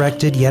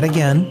resurrected yet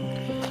again.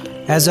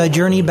 As I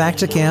journeyed back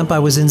to camp, I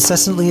was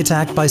incessantly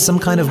attacked by some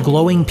kind of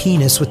glowing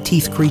penis with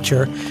teeth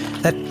creature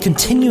that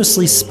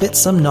continuously spit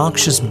some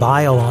noxious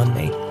bile on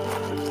me.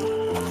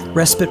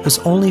 Respite was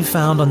only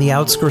found on the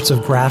outskirts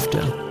of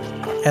Grafton.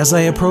 As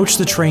I approached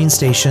the train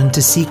station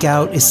to seek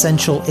out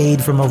essential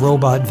aid from a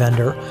robot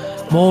vendor,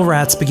 mole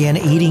rats began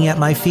eating at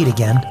my feet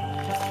again.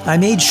 I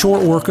made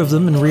short work of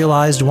them and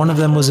realized one of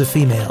them was a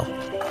female.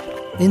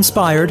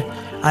 Inspired,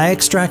 I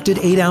extracted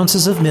 8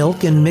 ounces of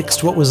milk and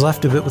mixed what was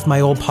left of it with my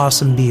old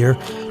possum beer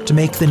to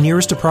make the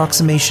nearest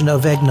approximation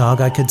of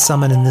eggnog I could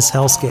summon in this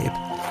hellscape.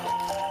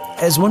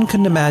 As one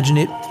couldn't imagine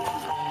it,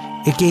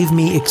 it gave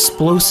me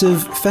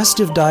explosive,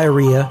 festive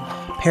diarrhea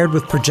paired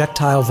with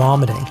projectile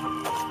vomiting.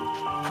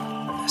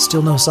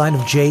 Still no sign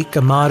of Jake,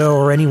 Amato,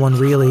 or anyone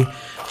really,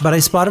 but I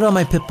spotted on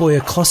my Pip-Boy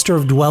a cluster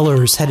of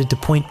dwellers headed to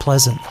Point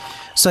Pleasant,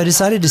 so I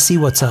decided to see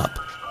what's up.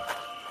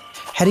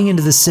 Heading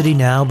into the city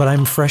now, but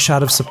I'm fresh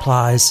out of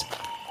supplies.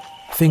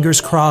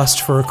 Fingers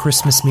crossed for a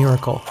Christmas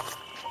miracle.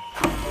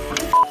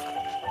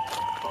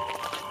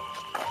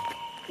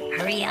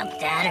 Hurry up,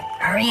 Dad.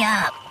 Hurry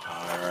up.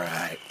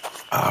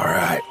 All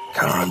right.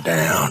 Calm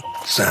down.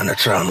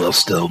 Santatron will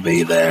still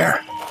be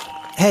there.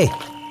 Hey,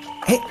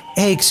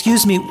 Hey,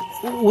 excuse me,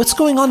 what's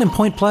going on in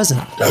Point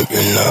Pleasant? Don't you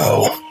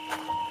know?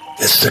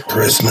 It's the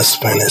Christmas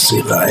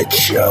Fantasy Light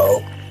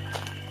Show.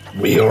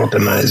 We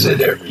organize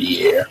it every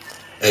year,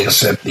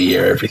 except the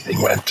year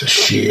everything went to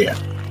shit.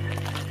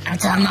 I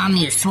tell Mom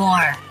you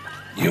swore.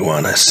 You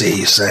wanna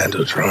see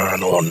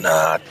Santatron or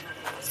not?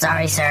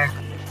 Sorry, sir.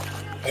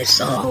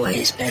 It's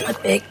always been a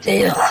big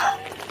deal.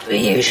 We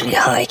usually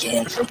hike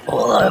in from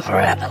all over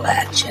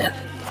Appalachia.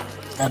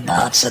 The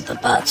bots at the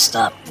bot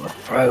stop were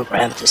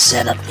programmed to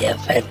set up the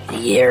event the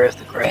year of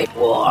the Great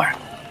War,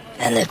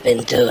 and they've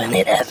been doing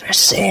it ever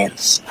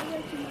since.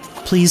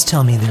 Please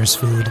tell me there's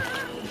food.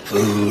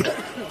 Food,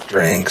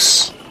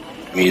 drinks,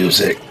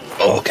 music,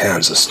 all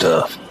kinds of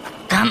stuff.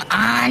 Come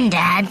on,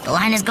 Dad. The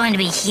line is going to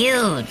be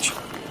huge.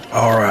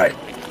 All right.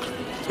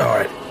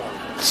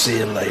 See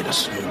you later,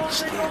 Smooth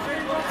Steve.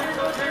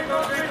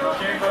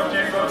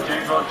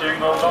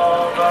 Jingle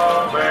all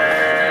the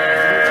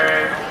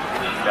way,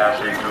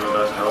 dashing through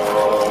the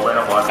snow in a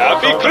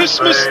wonderful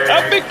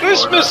Happy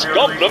Christmas,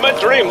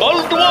 complimentary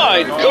mulled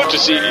wine,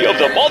 courtesy of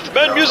the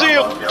Mothman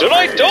Museum,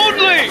 tonight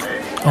only!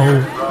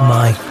 Oh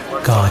my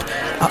God.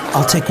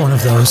 I'll take one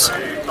of those.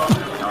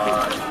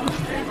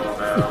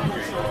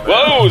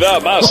 Whoa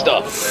there,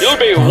 master. You'll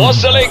be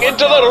wassailing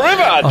into the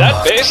river at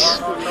that pace.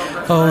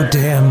 Oh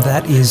damn,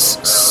 that is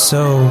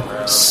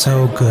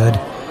so good.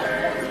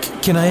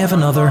 Can I have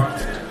another?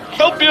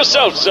 Help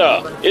yourself,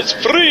 sir. It's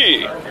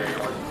free.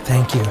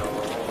 Thank you.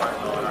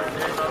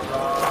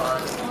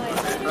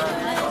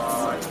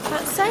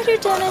 Hot cider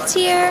donuts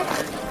here.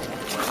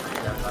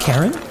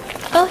 Karen?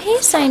 Oh,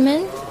 hey,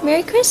 Simon.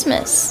 Merry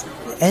Christmas.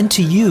 And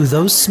to you,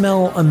 those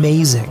smell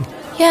amazing.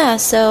 Yeah,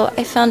 so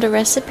I found a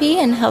recipe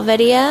in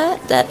Helvetia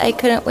that I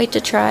couldn't wait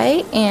to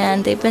try,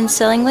 and they've been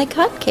selling like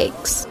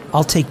hotcakes.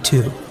 I'll take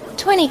 2.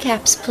 20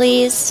 caps,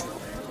 please.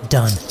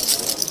 Done.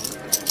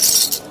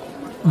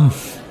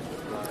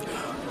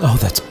 Oh,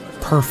 that's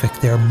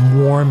perfect. They're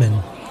warm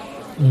and...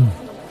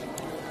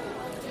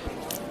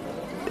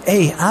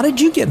 Hey, how did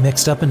you get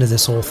mixed up into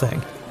this whole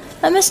thing?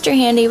 Mr.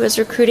 Handy was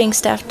recruiting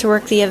staff to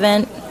work the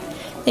event.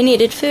 They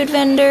needed food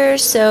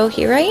vendors, so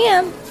here I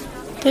am.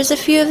 There's a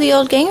few of the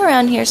old gang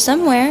around here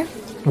somewhere.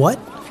 What?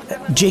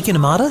 Jake and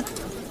Amata?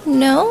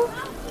 No,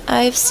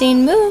 I've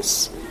seen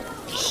Moose.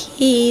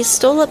 He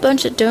stole a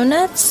bunch of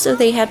donuts, so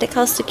they had to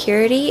call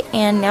security,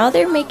 and now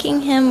they're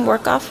making him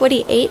work off what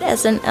he ate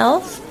as an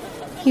elf.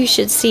 You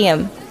should see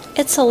him.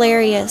 It's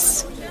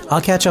hilarious.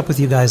 I'll catch up with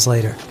you guys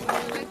later.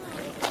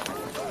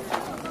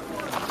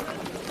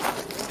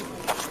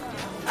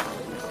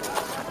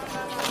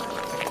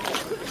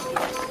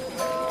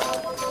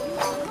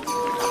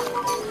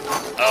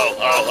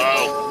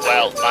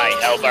 Well, my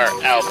helper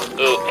elf,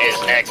 who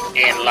is next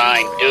in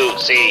line to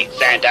see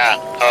Santa.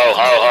 Ho,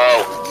 ho,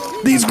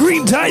 ho. These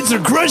green tights are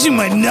crushing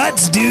my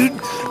nuts, dude.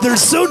 They're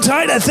so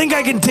tight I think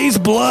I can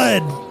taste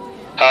blood.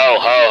 Ho, ho,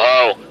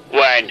 ho.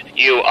 When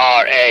you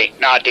are a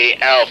naughty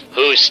elf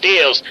who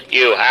steals,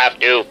 you have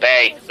to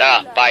pay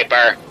the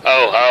piper.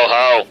 Ho, ho,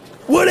 ho.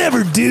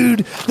 Whatever,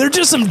 dude. They're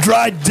just some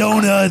dried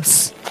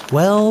donuts.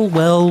 Well.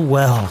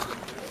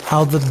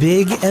 How the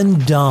big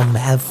and dumb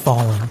have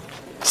fallen.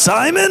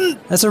 Simon?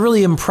 That's a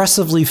really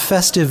impressively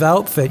festive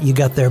outfit you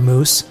got there,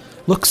 Moose.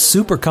 Looks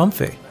super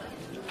comfy.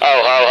 Ho,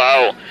 ho,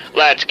 ho.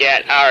 Let's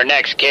get our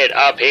next kid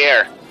up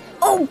here.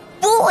 Oh,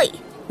 boy!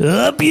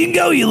 Up you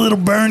go, you little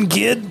burn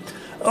kid.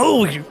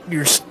 Oh,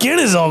 your skin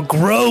is all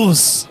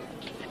gross.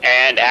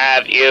 And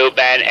have you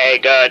been a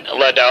good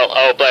little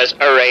hopeless,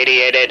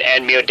 irradiated,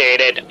 and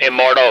mutated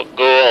immortal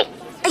ghoul?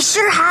 I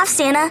sure have,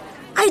 Santa.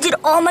 I did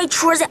all my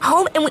chores at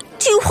home and went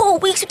 2 whole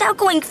weeks without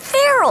going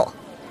feral.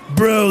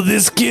 Bro,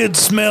 this kid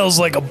smells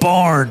like a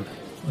barn.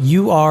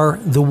 You are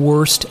the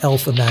worst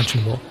elf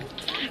imaginable.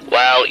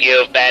 Well,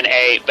 you've been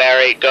a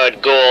very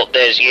good ghoul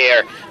this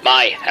year.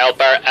 My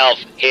helper elf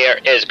here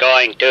is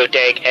going to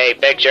take a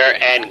picture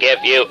and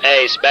give you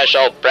a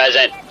special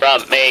present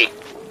from me.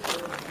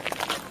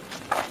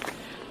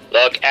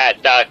 Look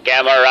at the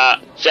camera.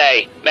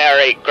 Say,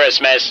 Merry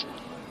Christmas.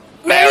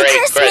 Merry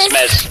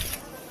Christmas.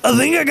 I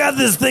think I got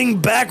this thing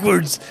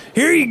backwards.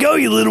 Here you go,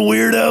 you little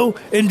weirdo.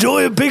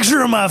 Enjoy a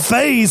picture of my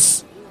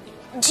face.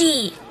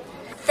 Gee,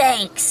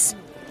 thanks.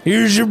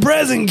 Here's your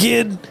present,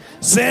 kid.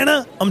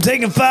 Santa, I'm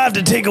taking 5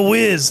 to take a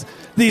whiz.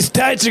 These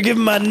tights are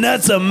giving my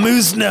nuts a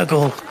moose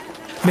knuckle.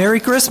 Merry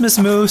Christmas,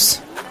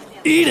 Moose.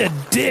 Eat a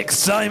dick,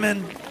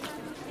 Simon.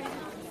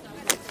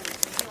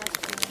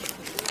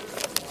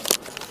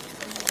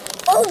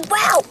 Oh,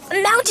 wow!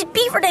 A mounted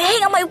beaver to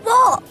hang on my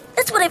wall.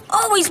 That's what I've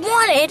always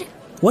wanted.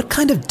 What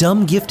kind of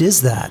dumb gift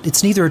is that?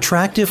 It's neither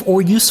attractive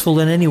or useful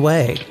in any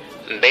way.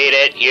 Beat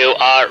it, you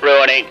are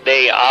ruining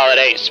the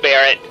holiday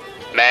spirit.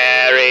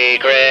 Merry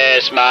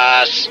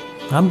Christmas.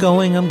 I'm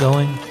going.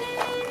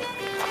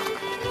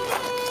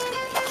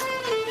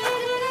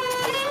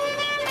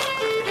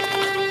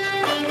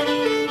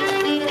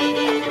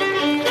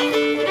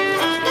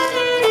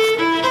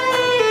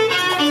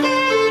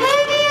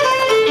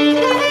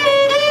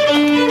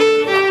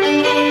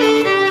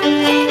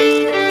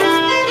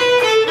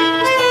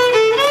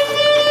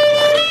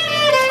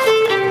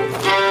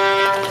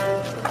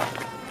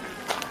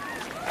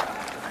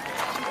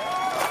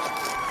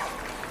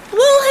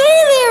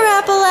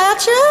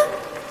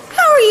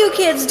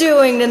 kids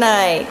doing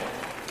tonight?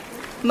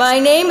 My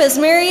name is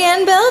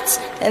Marianne Belts,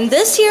 and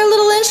this here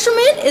little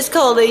instrument is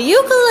called a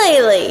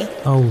ukulele.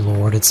 Oh,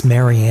 Lord, it's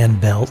Marianne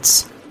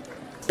Belts.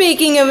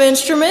 Speaking of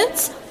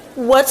instruments,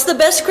 what's the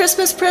best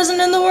Christmas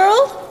present in the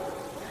world?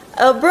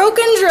 A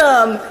broken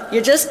drum. You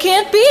just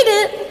can't beat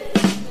it.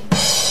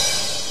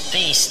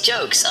 These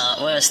jokes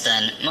are worse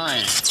than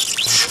mine.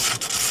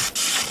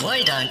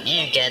 Why don't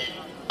you get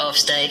off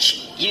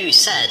stage? You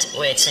said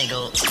we're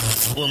single,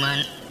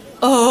 woman.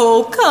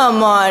 Oh,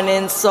 come on,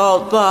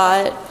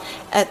 InsultBot.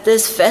 At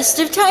this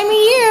festive time of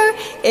year,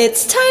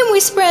 it's time we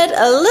spread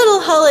a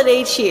little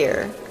holiday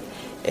cheer.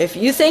 If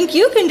you think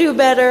you can do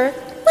better,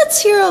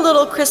 let's hear a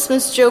little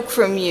Christmas joke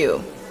from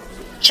you.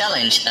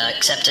 Challenge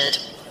accepted.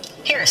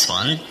 Here's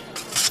one.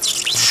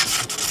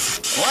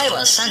 Why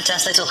was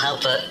Santa's little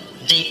helper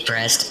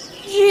depressed?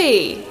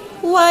 Gee,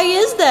 why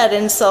is that,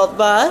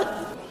 InsultBot?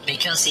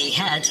 Because he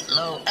had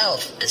low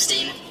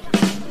self-esteem.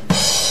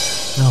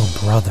 Oh,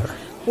 brother.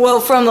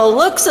 Well, from the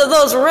looks of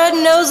those red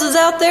noses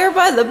out there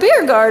by the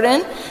beer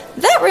garden,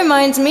 that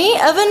reminds me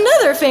of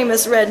another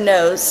famous red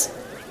nose.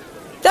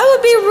 That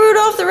would be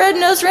Rudolph the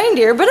Red-Nosed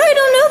Reindeer, but I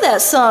don't know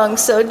that song,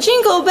 so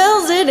jingle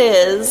bells it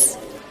is.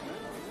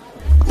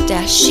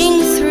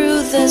 Dashing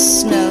through the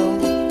snow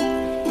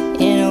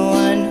in a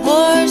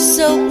one-horse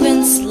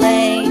open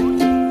sleigh,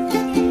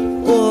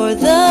 o'er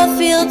the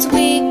fields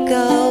we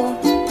go,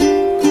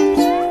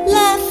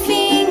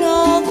 laughing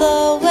all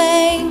the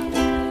way.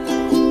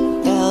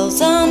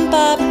 Bells on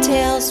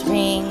bobtails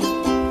ring,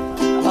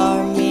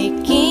 are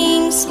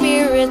making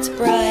spirits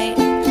bright.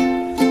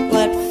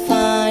 What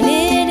fun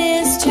it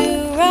is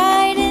to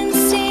ride and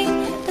sing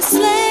a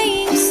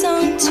sleighing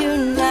song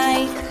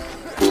tonight.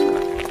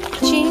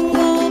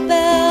 Jingle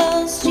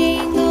bells,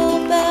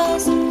 jingle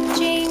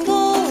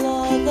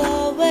all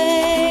the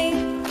way.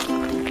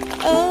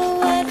 Oh,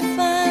 what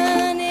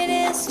fun it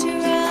is to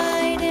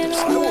ride in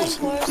a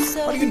one-horse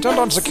open. How do you intend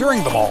on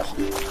securing them all?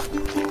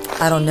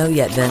 I don't know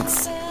yet,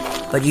 Vince,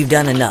 but you've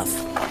done enough.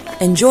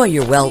 Enjoy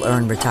your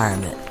well-earned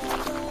retirement.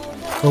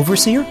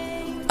 Overseer?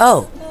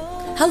 Oh,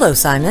 hello,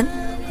 Simon.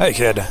 Hey,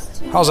 kid.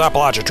 How's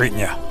Appalachia treating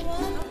you?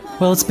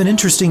 Well, it's been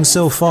interesting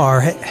so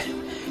far.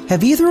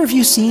 Have either of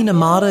you seen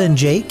Amada and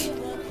Jake?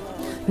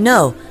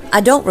 No,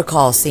 I don't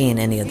recall seeing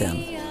any of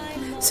them.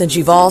 Since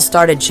you've all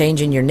started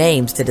changing your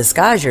names to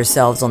disguise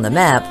yourselves on the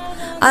map,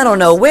 I don't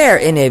know where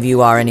any of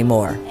you are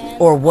anymore,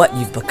 or what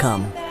you've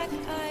become.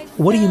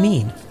 What do you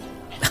mean?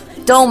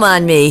 Don't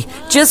mind me,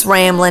 just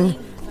rambling.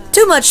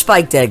 Too much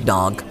spiked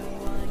eggnog.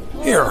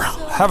 Here,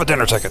 have a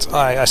dinner ticket.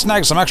 I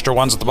snagged some extra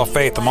ones at the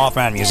buffet at the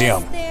Mothman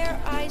Museum.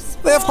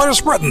 They have quite a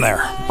spread in there.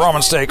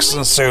 Ramen steaks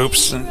and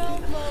soups, and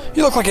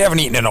you look like you haven't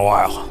eaten in a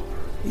while.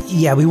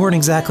 Yeah, we weren't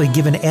exactly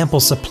given ample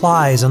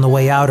supplies on the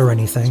way out or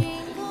anything.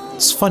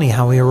 It's funny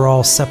how we were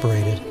all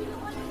separated.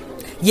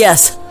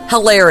 Yes,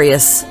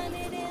 hilarious.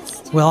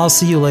 Well, I'll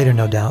see you later,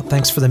 no doubt.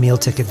 Thanks for the meal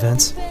ticket,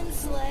 Vince.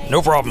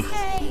 No problem.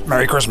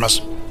 Merry Christmas.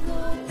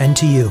 And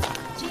to you.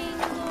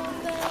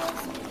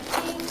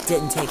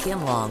 Didn't take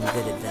him long,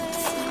 did it, Vince?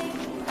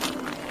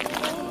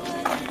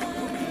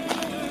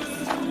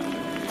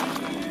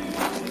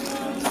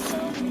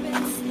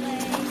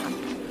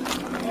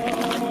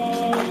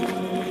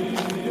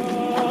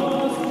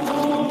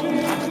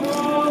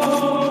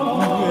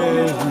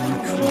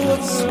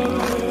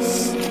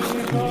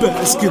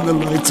 Bask in the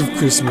lights of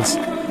Christmas.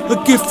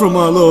 A gift from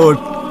our Lord.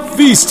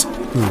 Feast.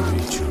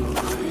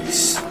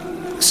 Rejoice.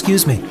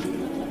 Excuse me.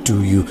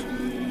 Do you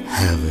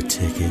have a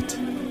ticket?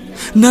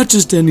 Not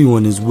just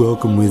anyone is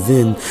welcome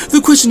within.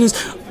 The question is,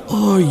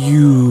 are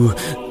you,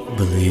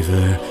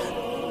 believer?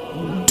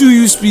 Do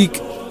you speak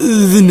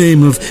the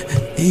name of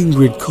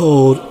Ingrid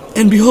called?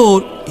 And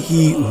behold,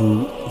 he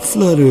who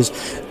flutters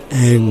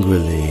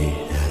angrily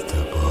at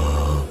the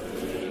ball.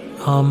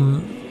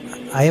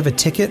 I have a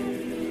ticket?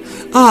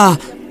 Ah,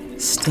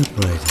 step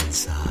right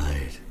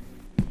inside.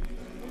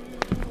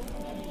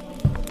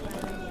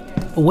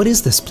 What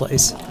is this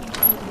place?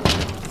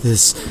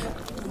 This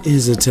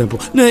is a temple,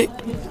 nay,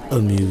 a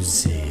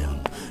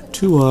museum,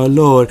 to our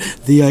Lord,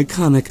 the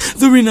iconic,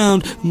 the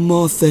renowned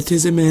moth that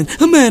is a man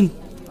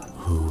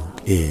who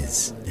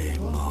is a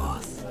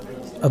moth.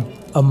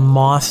 A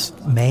moth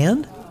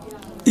man?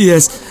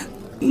 Yes,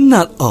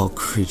 not all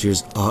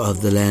creatures are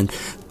of the land.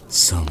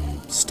 Some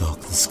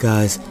stalk the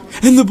skies,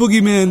 and the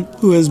boogeyman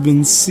who has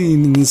been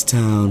seen in this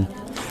town.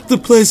 The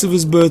place of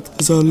his birth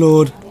is our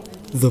Lord,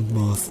 the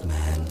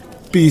Mothman,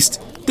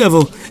 beast,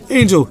 devil,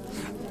 angel,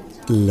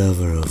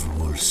 lover of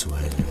wool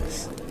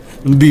sweaters.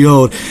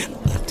 Behold,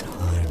 a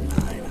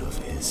timeline of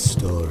his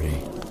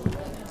story.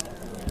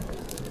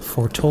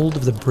 Foretold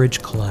of the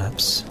bridge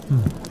collapse.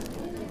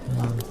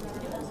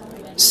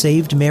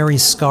 Saved Mary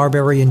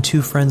Scarberry and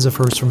two friends of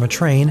hers from a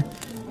train,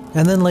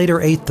 and then later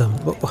ate them.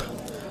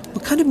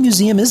 What kind of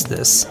museum is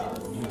this?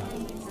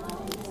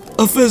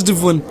 A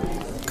festive one.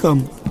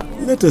 Come,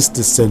 let us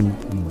descend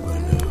below.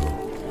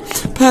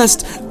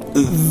 Past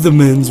the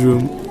men's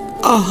room,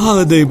 a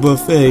holiday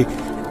buffet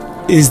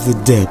is the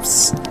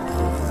depths of the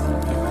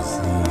museum.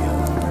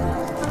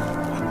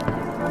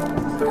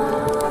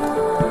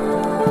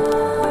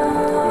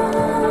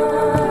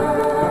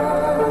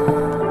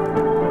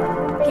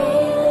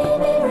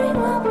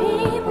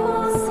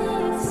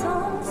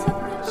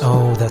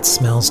 that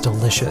smells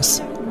delicious.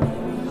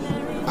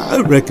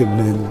 I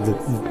recommend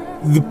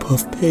the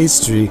puff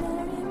pastry.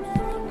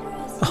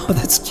 Oh,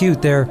 that's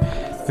cute. They're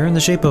in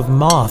the shape of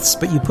moths,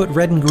 but you put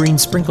red and green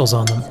sprinkles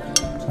on them.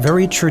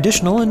 Very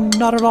traditional and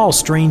not at all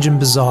strange and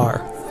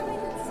bizarre.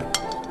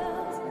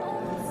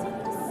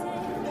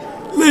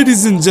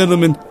 Ladies and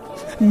gentlemen,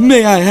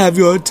 may I have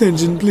your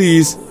attention,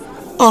 please?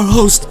 Our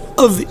host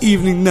of the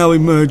evening now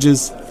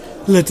emerges.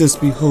 Let us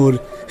behold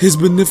his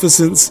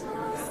beneficence,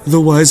 the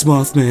wise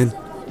Mothman,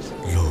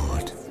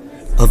 Lord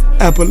of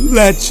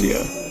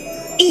Appalachia.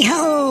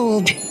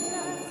 Behold!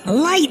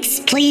 Lights,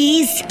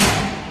 please!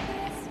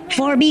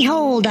 For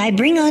behold, I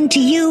bring unto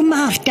you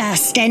moth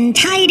dust and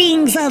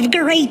tidings of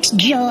great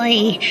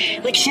joy,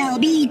 which shall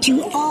be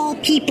to all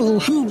people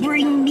who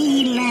bring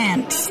me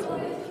lamps.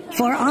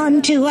 For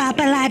unto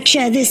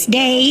Appalachia this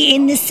day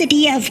in the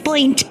city of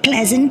Point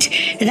Pleasant,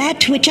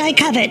 that which I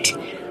covet,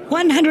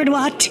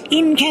 100-watt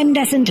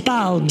incandescent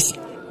bulbs.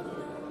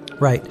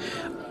 Right.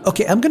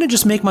 Okay, I'm gonna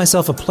just make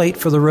myself a plate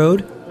for the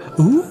road.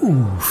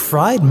 Ooh,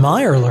 fried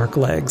Meyerlurk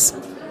legs.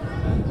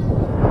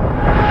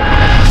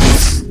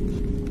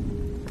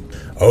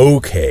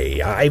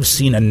 Okay, I've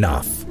seen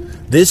enough.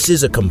 This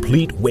is a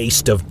complete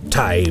waste of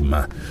time.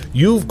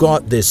 You've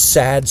got this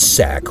sad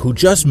sack who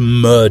just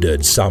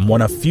murdered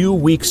someone a few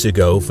weeks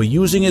ago for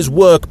using his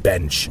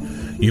workbench.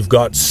 You've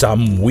got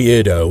some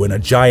weirdo and a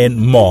giant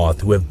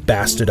moth who have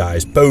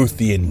bastardized both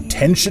the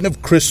intention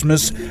of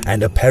Christmas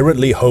and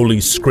apparently Holy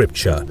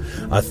Scripture.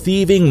 A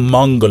thieving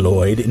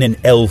mongoloid in an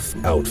elf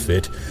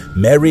outfit,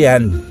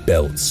 Marianne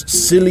Belts,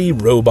 silly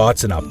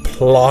robots, and a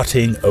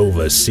plotting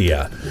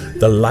overseer.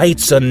 The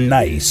lights are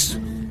nice,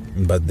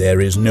 but there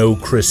is no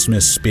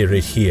Christmas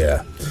spirit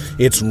here.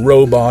 It's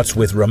robots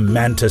with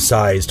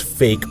romanticized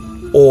fake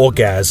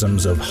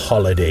orgasms of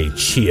holiday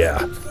cheer.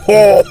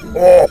 Ho,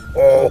 ho,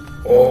 ho,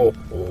 ho,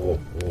 ho,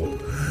 ho.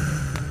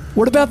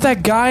 What about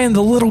that guy and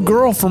the little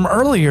girl from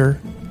earlier?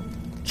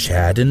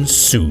 Chad and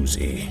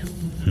Susie.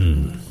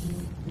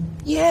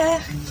 Yeah,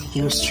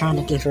 he was trying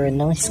to give her a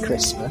nice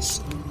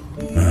Christmas.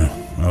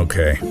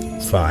 Okay,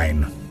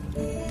 fine.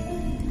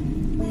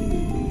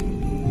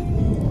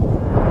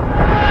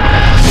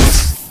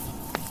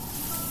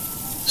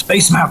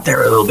 Space them out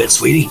there a little bit,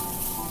 sweetie.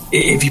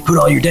 If you put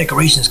all your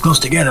decorations close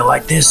together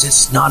like this,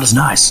 it's not as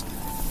nice.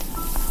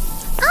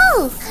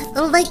 Oh,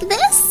 like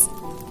this?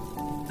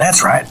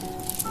 That's right.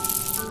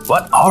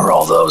 What are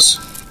all those?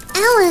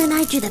 Ella and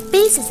I drew the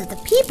faces of the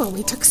people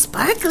we took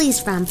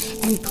sparklies from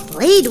and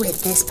played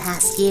with this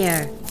past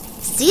year.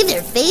 See,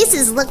 their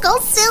faces look all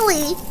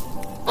silly.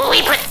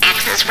 We put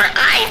X's for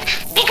eyes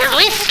because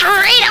we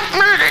straight up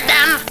murdered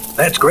them.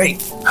 That's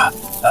great.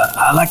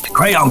 I like the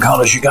crayon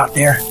colors you got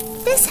there.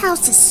 This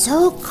house is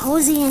so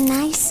cozy and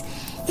nice.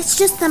 It's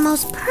just the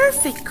most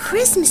perfect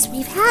Christmas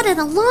we've had in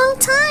a long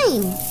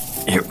time.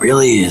 It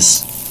really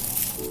is.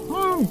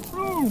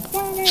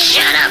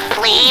 Shut up,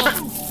 plebe.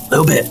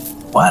 Little bit.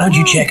 Why don't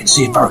you check and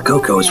see if our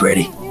cocoa is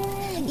ready?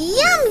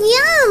 Yum,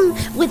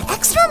 yum, with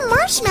extra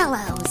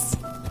marshmallows.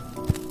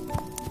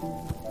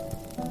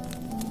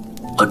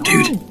 Look,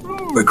 dude,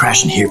 we're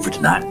crashing here for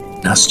tonight,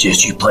 and I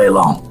suggest you play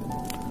along.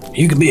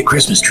 You can be a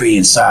Christmas tree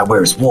inside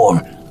where it's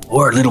warm,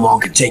 or a little one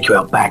can take you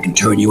out back and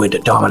turn you into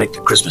Dominic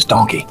the Christmas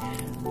donkey.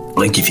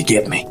 Blink if you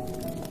get me.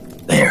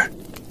 There.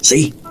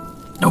 See?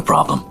 No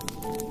problem.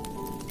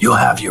 You'll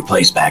have your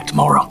place back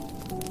tomorrow.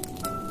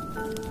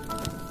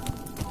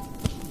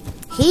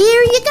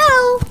 Here you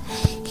go.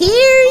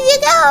 Here you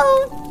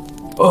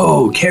go.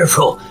 Oh,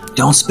 careful.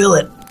 Don't spill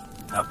it.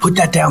 Put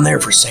that down there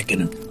for a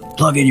second and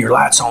plug in your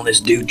lights on this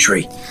dude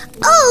tree.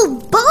 Oh,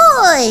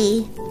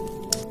 boy.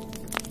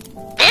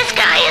 This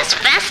guy is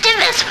festive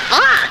as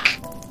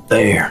fuck.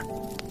 There.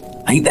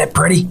 Ain't that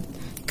pretty?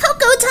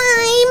 Cocoa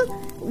time.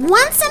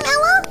 Want some,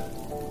 Ella?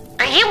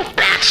 Are you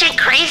batshit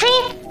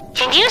crazy?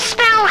 Can you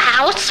spell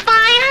house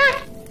fire?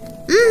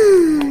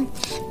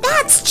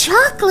 That's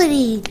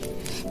chocolatey.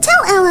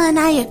 Tell Ella and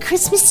I a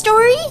Christmas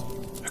story.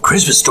 A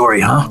Christmas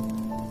story, huh?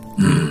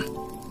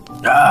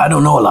 I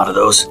don't know a lot of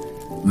those.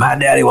 My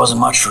daddy wasn't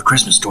much for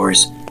Christmas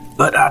stories,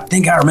 but I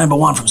think I remember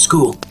one from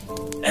school.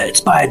 It's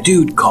by a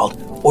dude called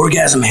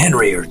Orgasm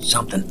Henry or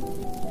something.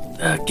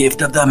 The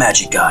gift of the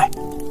magic guy.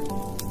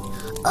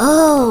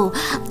 Oh,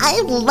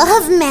 I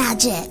love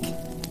magic.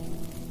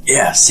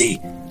 Yeah, see,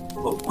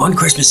 one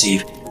Christmas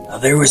Eve,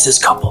 there was this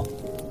couple.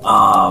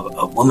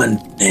 A woman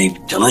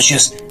named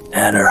Delicious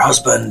and her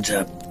husband,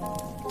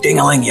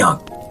 Ding-a-ling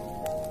Young.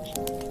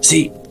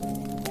 See,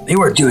 they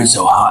weren't doing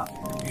so hot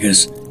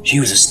because she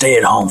was a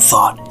stay-at-home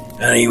thought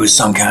and he was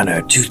some kind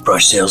of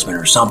toothbrush salesman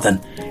or something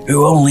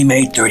who only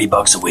made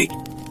 $30 a week.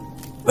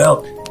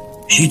 Well,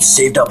 she'd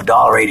saved up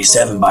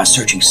 $1.87 by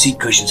searching seat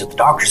cushions at the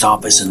doctor's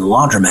office and the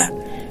laundromat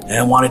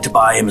and wanted to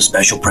buy him a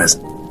special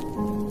present.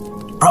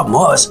 The problem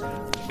was,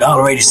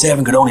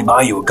 $1.87 could only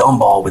buy you a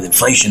gumball with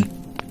inflation.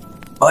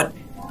 But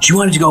she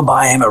wanted to go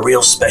buy him a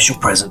real special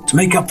present to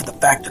make up for the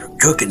fact that her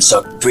cooking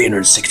sucked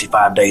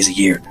 365 days a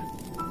year.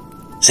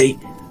 See,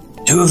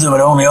 two of them had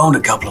only owned a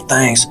couple of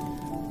things.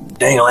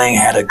 Ding-a-ling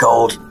had a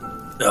gold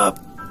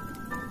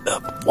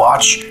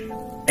watch,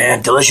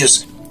 And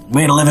Delicious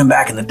made a living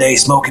back in the day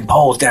smoking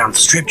poles down at the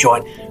strip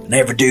joint, and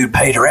every dude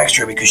paid her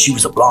extra because she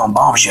was a blonde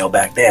bombshell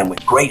back then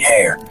with great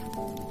hair.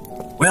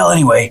 Well,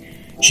 anyway,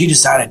 she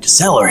decided to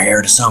sell her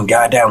hair to some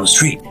guy down the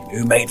street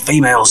who made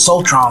female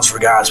Sultrons for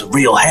guys with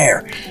real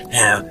hair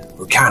and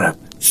were kind of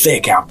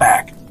thick out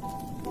back.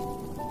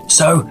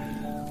 So,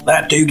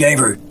 that dude gave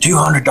her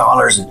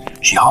 $200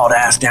 and she hauled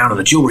ass down to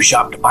the jewelry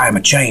shop to buy him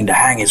a chain to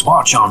hang his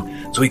watch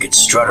on so he could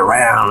strut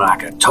around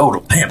like a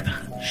total pimp.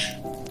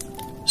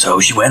 So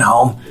she went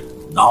home,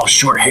 all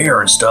short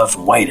hair and stuff,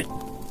 and waited.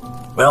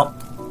 Well,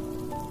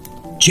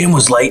 Jim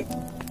was late,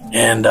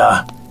 and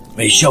when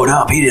he showed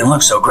up, he didn't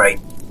look so great.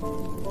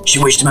 She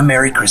wished him a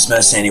Merry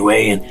Christmas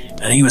anyway, and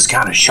he was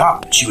kind of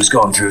shocked that she was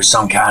going through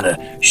some kind of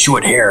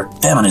short hair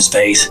feminist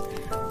phase.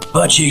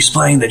 But she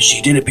explained that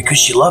she did it because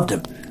she loved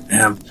him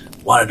and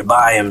wanted to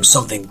buy him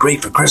something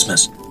great for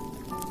Christmas.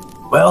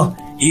 Well,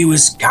 he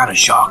was kind of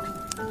shocked,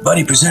 but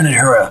he presented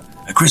her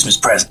a Christmas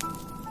present.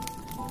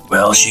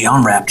 Well, she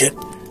unwrapped it,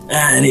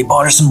 and he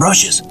bought her some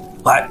brushes,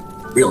 like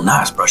real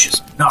nice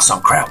brushes, not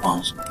some crap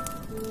ones.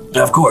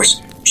 Of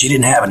course, she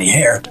didn't have any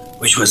hair,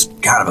 which was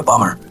kind of a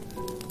bummer.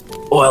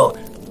 Well,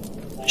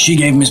 she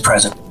gave him his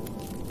present,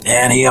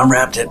 and he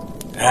unwrapped it,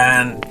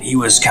 and he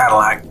was kind of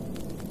like,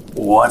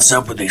 "What's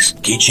up with this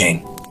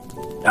keychain?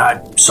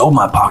 I sold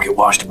my pocket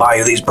watch to buy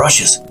you these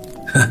brushes."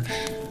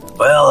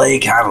 Well, they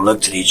kind of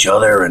looked at each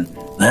other and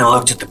then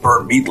looked at the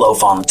burnt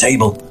meatloaf on the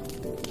table,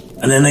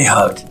 and then they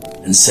hugged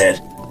and said,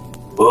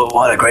 "Well,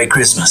 what a great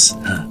Christmas.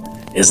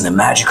 Isn't it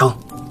magical?"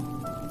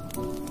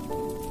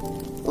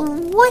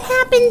 What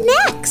happened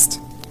next?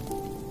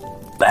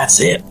 That's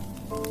it.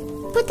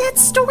 But that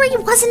story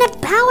wasn't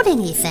about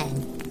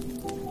anything.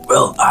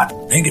 Well, I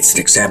think it's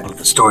an example of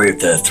the story of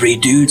the three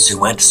dudes who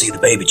went to see the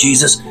baby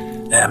Jesus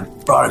and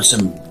brought him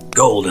some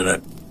gold and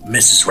a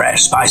Mrs.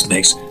 Rash spice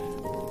mix.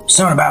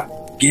 Something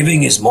about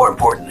giving is more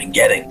important than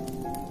getting.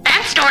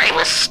 That story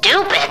was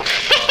stupid.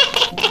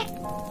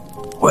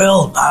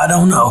 Well, I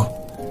don't know.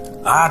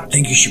 I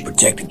think you should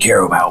protect and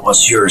care about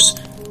what's yours.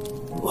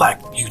 Like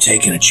you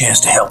taking a chance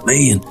to help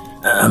me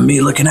and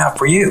me looking out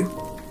for you.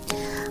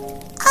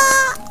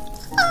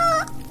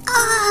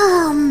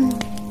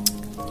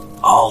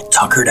 All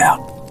tuckered out.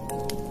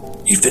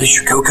 You finish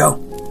your cocoa?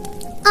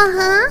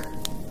 Uh-huh.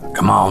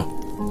 Come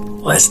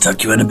on. Let's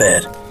tuck you into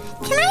bed.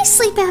 Can I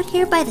sleep out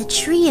here by the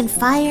tree and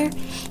fire?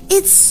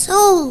 It's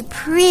so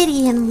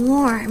pretty and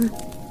warm.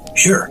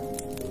 Sure.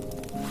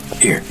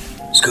 Here,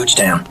 scooch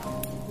down.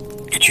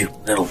 Get your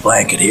little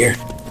blanket here.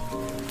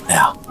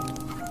 Now,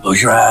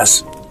 close your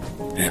eyes.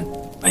 And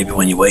maybe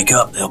when you wake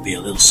up, there'll be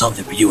a little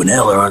something for you and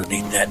Ella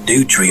underneath that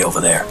dude tree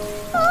over there.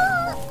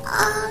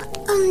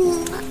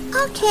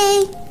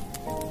 Okay.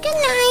 Good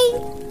night.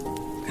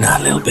 Good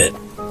night, little bit.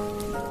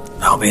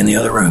 I'll be in the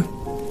other room.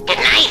 Good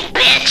night,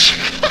 bitch.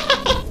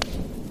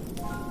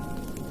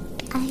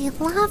 I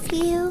love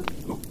you.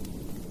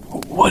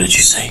 What did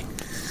you say?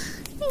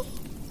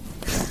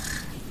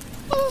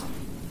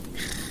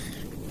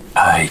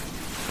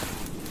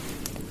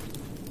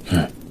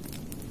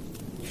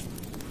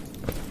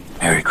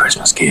 Merry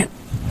Christmas, kid.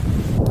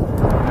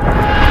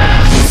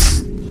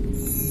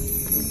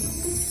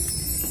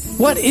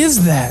 What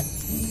is that?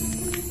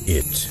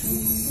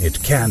 It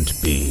can't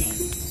be.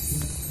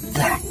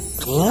 That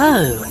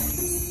glow.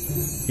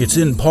 It's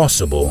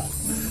impossible.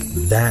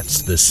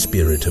 That's the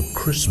spirit of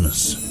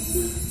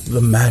Christmas.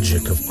 The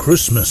magic of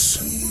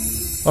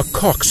Christmas. A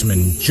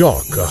coxman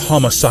jock, a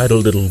homicidal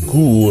little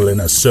ghoul,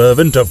 and a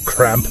servant of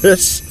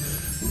Krampus?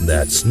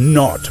 That's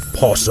not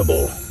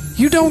possible.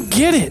 You don't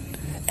get it.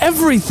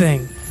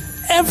 Everything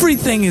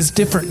is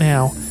different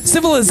now.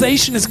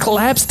 Civilization has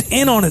collapsed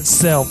in on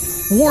itself.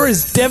 War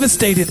has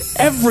devastated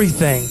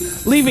everything,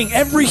 leaving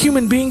every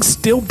human being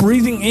still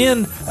breathing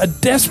in a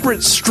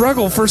desperate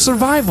struggle for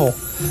survival.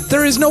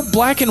 There is no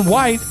black and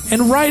white,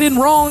 and right and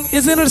wrong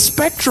is in a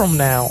spectrum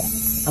now.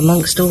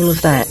 Amongst all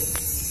of that,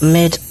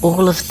 amid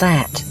all of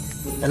that,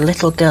 a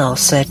little girl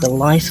saved the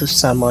life of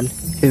someone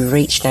who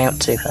reached out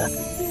to her.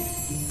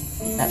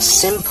 That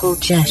simple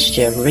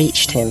gesture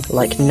reached him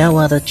like no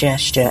other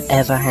gesture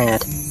ever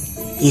had.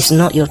 He's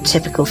not your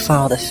typical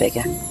father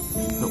figure,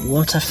 but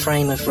what a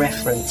frame of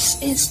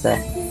reference is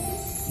there?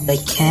 They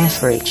care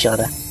for each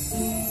other,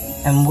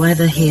 and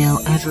whether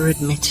he'll ever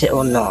admit it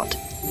or not,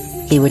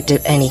 he would do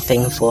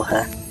anything for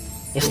her.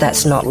 If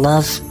that's not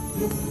love,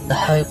 the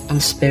hope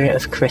and spirit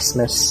of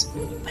Christmas,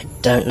 I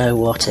don't know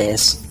what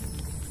is.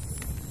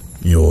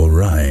 You're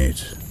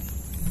right.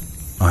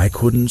 I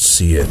couldn't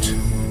see it.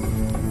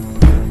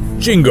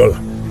 Jingle,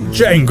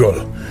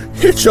 jangle,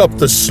 hitch up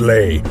the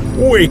sleigh.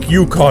 Wake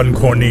Yukon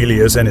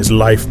Cornelius and his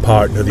life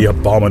partner, the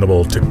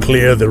Abominable, to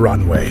clear the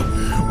runway.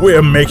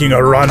 We're making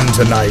a run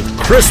tonight.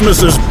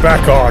 Christmas is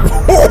back on.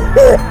 Ho,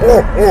 ho,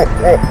 ho, ho,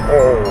 ho,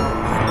 ho.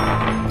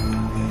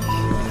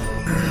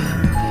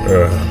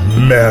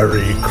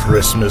 Merry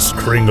Christmas,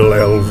 Kringle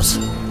Elves.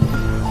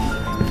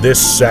 This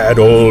sad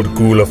old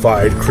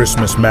ghoulified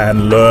Christmas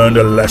man learned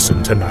a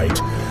lesson tonight.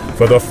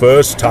 For the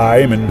first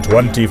time in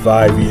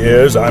 25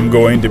 years, I'm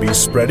going to be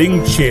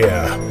spreading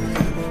cheer.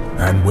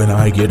 And when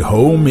I get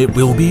home, it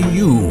will be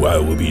you I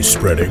will be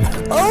spreading.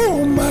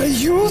 Oh, my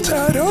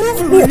Yuletide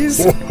ovaries!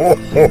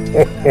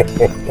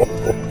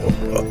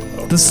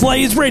 The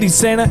sleigh is ready,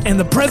 Santa, and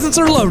the presents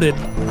are loaded.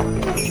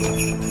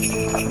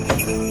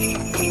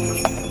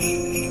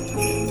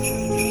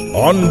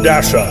 On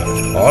Dasher,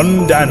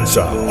 on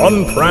Dancer,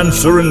 on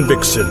Prancer and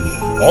Vixen,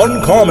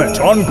 on Comet,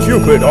 on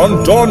Cupid,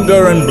 on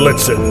Donder and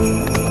Blitzen.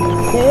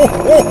 Ho, ho,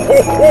 ho,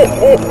 ho,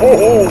 ho,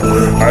 ho,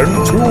 ho.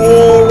 And to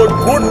all a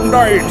good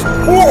night.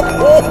 Ho,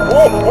 ho,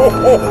 ho, ho,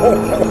 ho,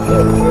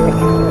 ho,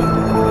 ho.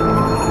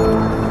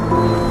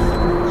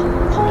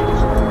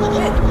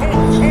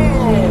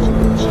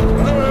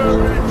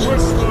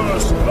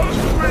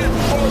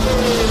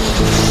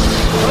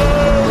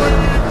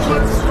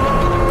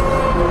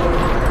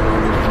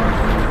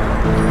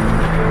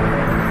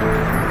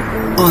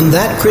 On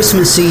that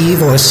Christmas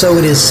Eve, or so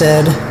it is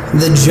said,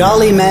 the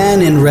jolly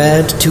man in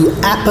red to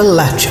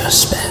Appalachia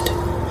sped,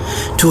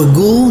 to a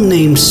ghoul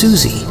named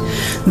Susie,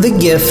 the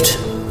gift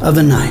of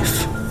a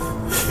knife.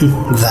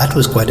 That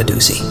was quite a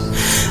doozy.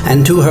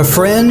 And to her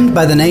friend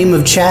by the name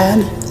of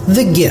Chad,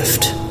 the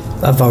gift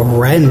of a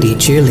randy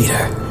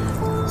cheerleader,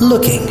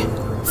 looking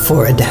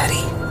for a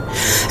daddy.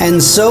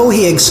 And so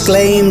he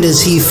exclaimed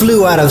as he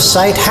flew out of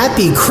sight,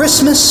 Happy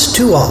Christmas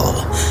to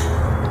all,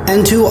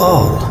 and to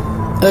all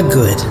a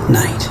good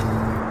night.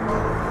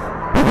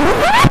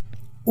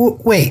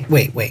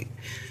 Wait.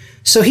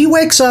 So he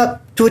wakes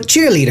up to a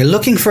cheerleader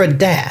looking for a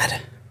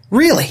dad.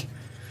 Really?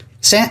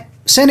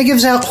 Santa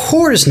gives out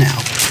whores now.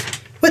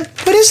 What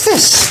is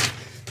this?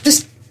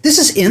 This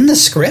is in the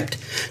script?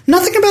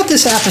 Nothing about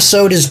this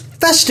episode is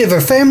festive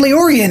or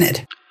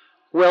family-oriented.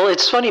 Well,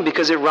 it's funny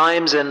because it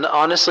rhymes, and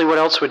honestly, what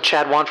else would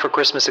Chad want for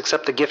Christmas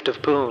except the gift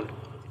of Poon?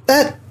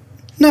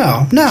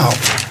 No,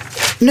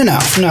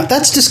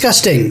 that's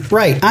disgusting.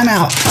 Right, I'm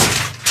out.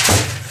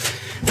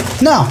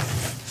 No.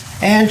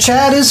 And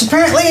Chad is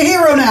apparently a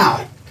hero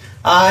now.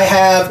 I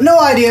have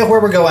no idea where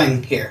we're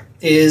going here.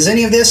 Is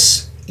any of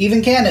this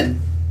even canon?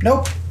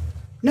 Nope.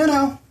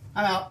 No,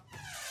 I'm out.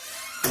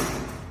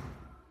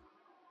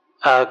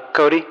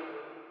 Cody?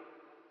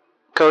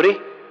 Cody?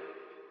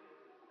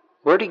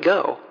 Where'd he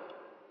go?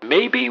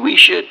 Maybe we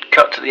should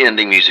cut to the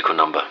ending musical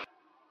number.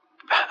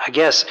 I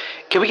guess.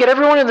 Can we get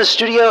everyone in the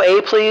studio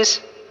A,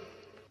 please?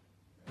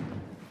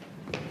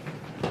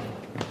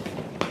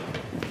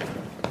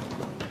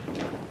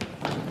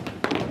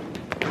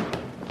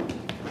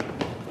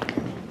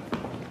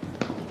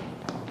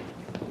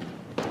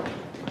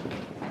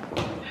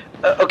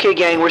 Okay,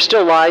 gang, we're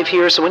still live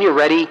here, so when you're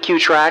ready, cue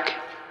track.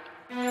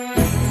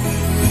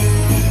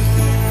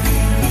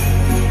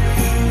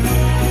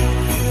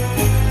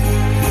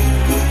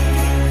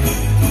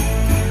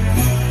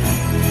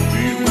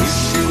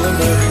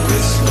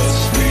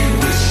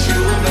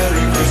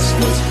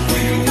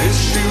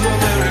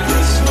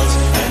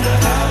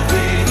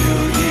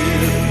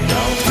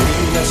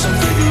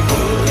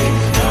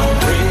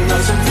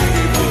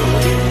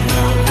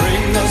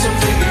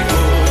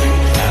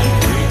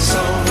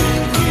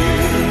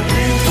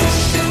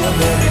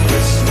 Merry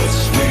Christmas,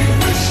 we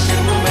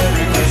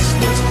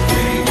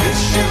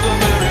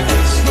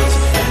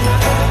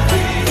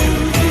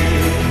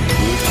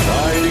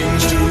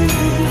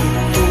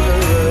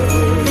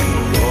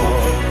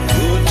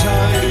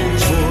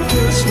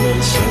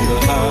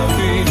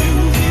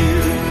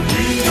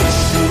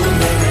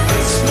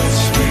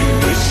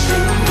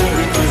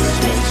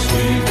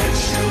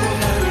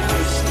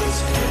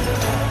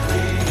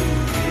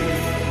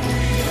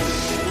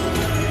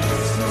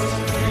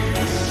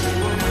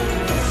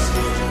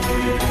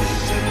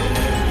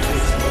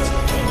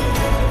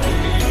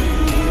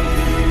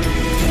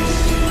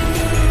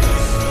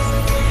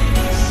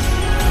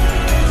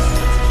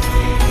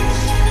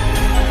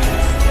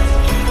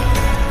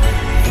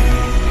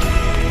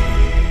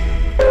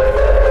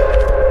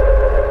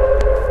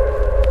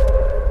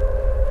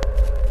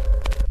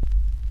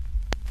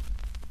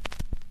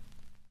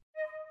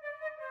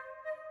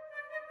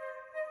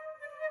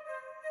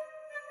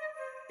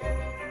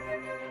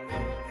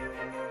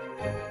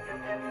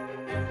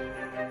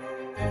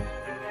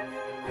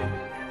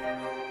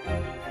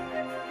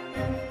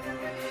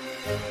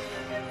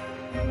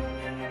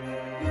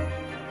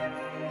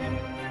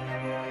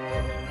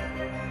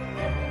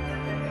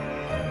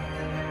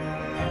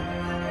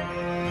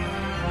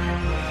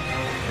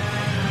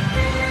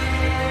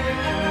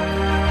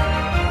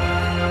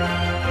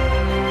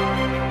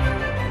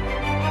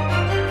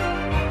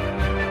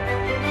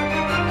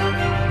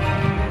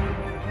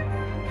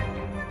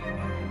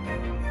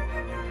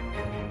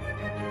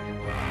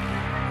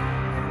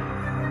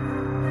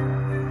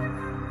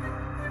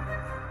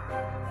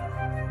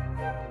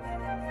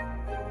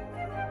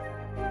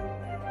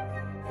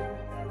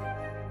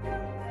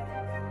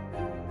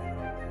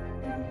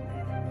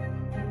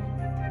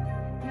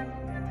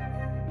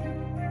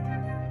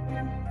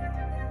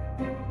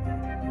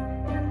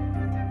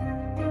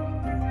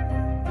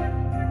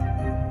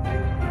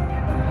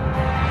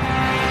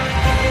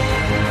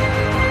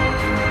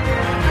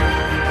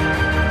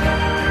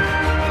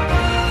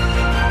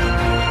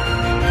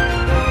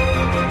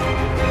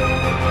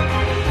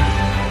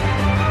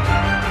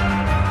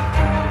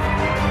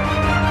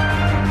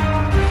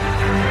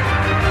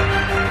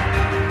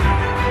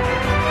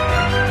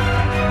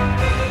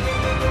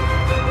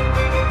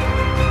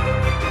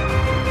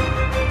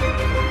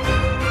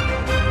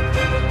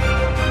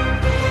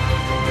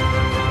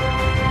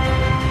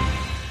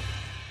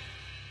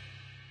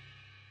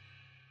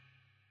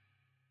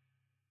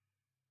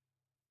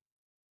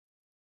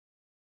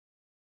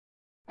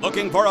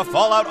Looking for a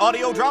Fallout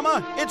audio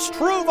drama? It's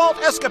True Vault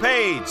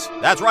Escapades!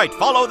 That's right,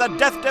 follow the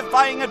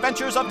death-defying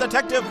adventures of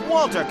Detective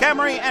Walter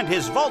Camry and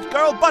his Vault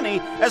Girl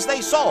Bunny as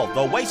they solve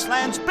the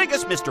Wasteland's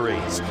biggest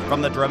mysteries.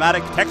 From the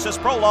dramatic Texas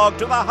prologue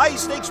to the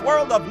high-stakes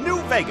world of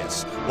New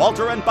Vegas,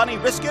 Walter and Bunny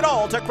risk it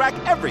all to crack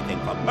everything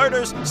from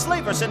murders,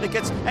 slaver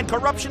syndicates, and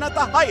corruption at the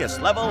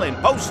highest level in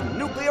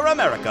post-nuclear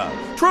America.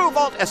 True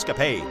Vault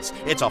Escapades.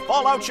 It's a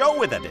Fallout show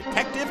with a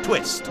detective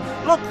twist.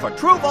 Look for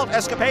True Vault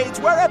Escapades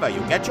wherever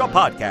you get your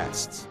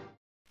podcasts.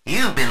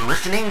 You've been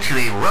listening to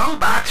a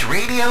Robots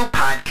Radio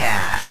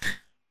podcast.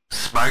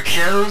 Smart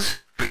shows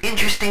for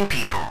interesting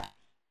people.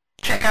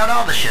 Check out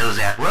all the shows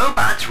at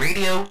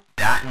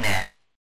robotsradio.net.